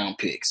third-round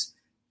picks.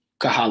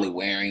 Kahale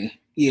Waring.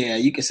 Yeah,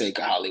 you can say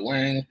Kahale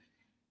Waring.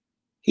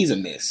 He's a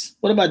miss.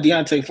 What about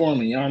Deontay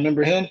Foreman? Y'all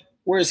remember him?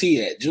 Where's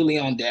he at?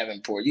 Julian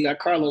Davenport. You got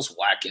Carlos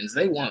Watkins.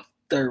 They weren't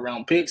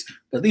third-round picks,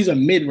 but these are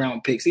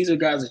mid-round picks. These are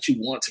guys that you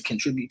want to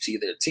contribute to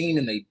their team,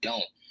 and they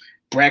don't.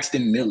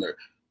 Braxton Miller,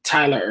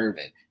 Tyler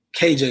Irvin,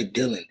 KJ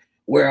Dillon.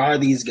 Where are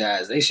these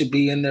guys? They should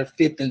be in their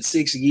 5th and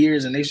 6th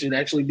years, and they should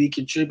actually be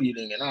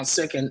contributing and on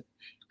second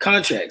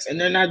contracts, and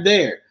they're not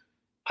there.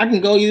 I can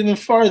go even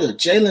further.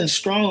 Jalen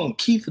Strong,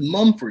 Keith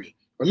Mumphrey.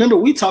 Remember,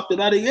 we talked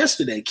about it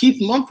yesterday. Keith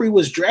Mumphrey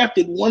was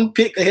drafted 1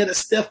 pick ahead of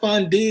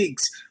Stephon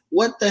Diggs.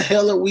 What the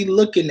hell are we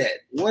looking at?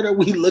 What are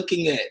we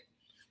looking at?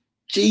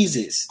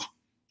 Jesus.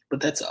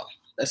 But that's all.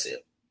 That's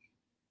it.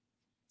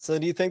 So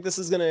do you think this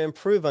is going to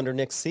improve under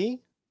Nick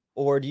C?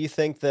 Or do you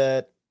think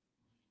that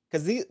 –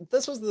 because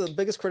this was the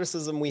biggest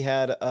criticism we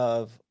had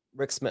of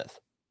Rick Smith.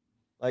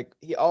 Like,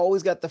 he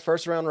always got the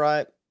first round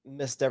right,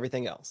 missed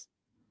everything else.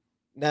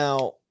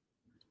 Now,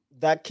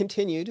 that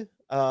continued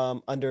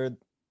under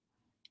 –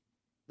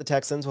 the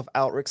Texans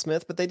without Rick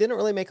Smith, but they didn't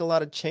really make a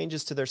lot of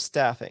changes to their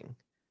staffing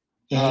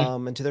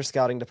and to their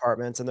scouting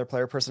departments and their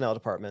player personnel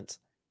departments.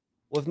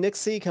 With Nick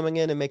C coming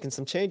in and making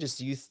some changes,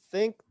 do you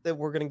think that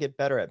we're going to get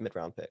better at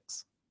mid-round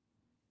picks?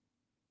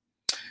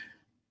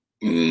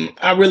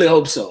 I really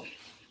hope so.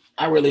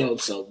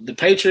 The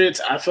Patriots,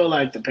 I feel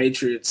like the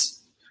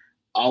Patriots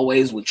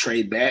always would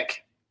trade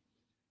back.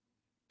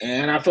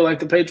 And I feel like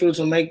the Patriots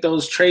will make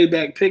those trade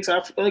back picks. I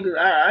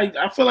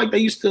feel like they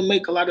used to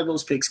make a lot of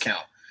those picks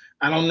count.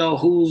 I don't know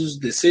whose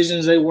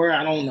decisions they were.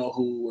 I don't know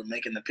who were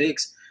making the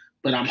picks.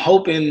 But I'm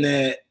hoping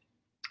that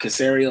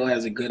Caserio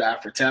has a good eye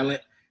for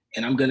talent,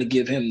 and I'm going to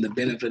give him the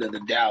benefit of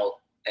the doubt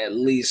at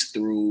least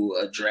through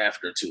a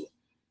draft or two.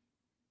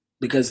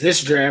 Because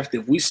this draft,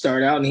 if we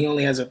start out and he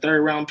only has a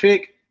third-round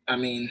pick, I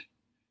mean,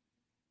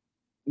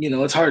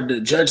 it's hard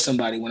to judge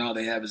somebody when all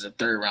they have is a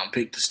third-round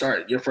pick to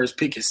start. Your first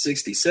pick is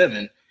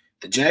 67.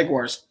 The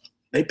Jaguars,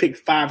 they pick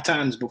 5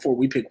 times before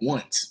we pick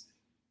once.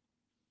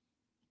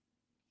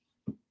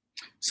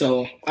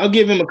 So I'll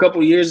give him a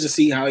couple years to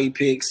see how he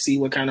picks, see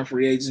what kind of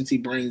free agents he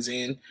brings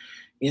in.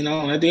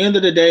 At the end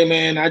of the day,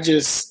 man, I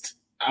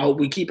hope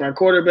we keep our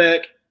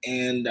quarterback,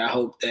 and I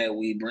hope that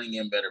we bring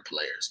in better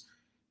players.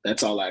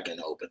 That's all I can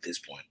hope at this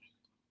point.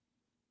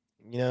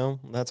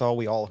 That's all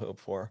we all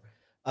hope for.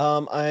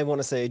 I want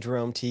to say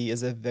Jerome T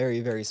is a very,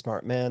 very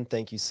smart man.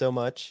 Thank you so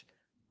much.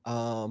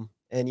 And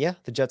yeah,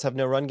 the Jets have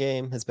no run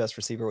game. His best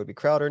receiver would be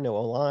Crowder, no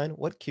O-line.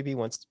 What QB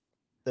wants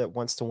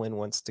to win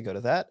wants to go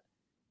to that?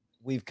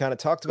 We've kind of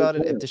talked about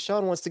it. If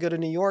Deshaun wants to go to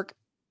New York,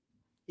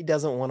 he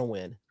doesn't want to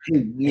win.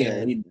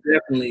 He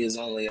definitely is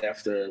only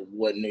after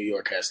what New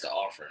York has to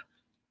offer.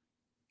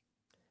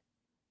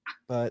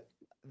 But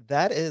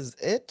that is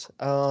it.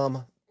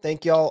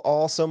 Thank y'all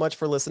all so much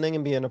for listening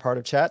and being a part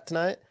of chat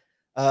tonight.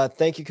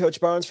 Thank you, Coach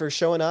Barnes, for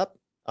showing up.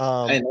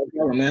 Hey, no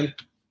problem, man.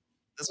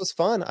 This was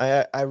fun.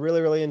 I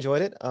really, really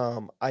enjoyed it.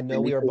 I know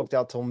we are booked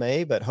out till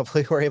May, but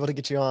hopefully we're able to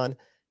get you on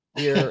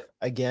here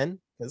again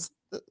because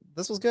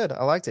this was good.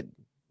 I liked it.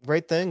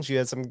 Great things. You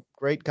had some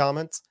great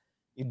comments.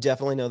 You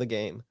definitely know the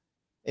game.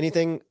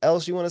 Anything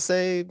else you want to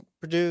say,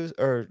 produce,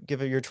 or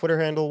give it your Twitter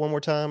handle one more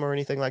time or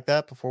anything like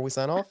that before we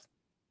sign off?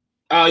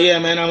 Oh yeah,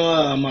 man.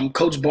 I'm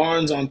Coach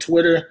Barnes on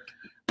Twitter.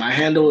 My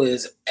handle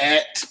is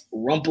at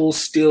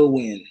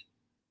Rumpelstilwin.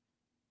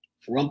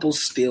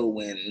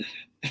 Rumpelstilwin.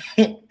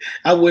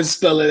 I would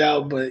spell it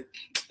out, but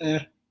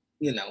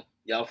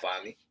y'all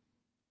find me.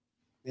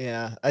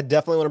 Yeah, I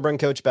definitely want to bring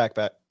Coach back,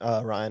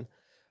 Ryan.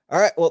 All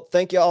right. Well,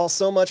 thank you all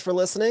so much for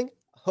listening.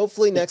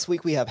 Hopefully next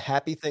week we have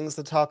happy things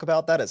to talk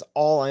about. That is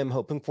all I'm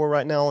hoping for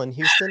right now in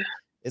Houston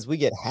is we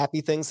get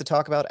happy things to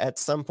talk about at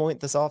some point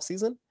this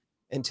offseason.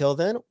 Until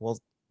then, we'll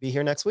be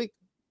here next week.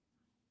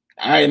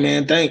 All right,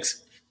 man.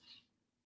 Thanks.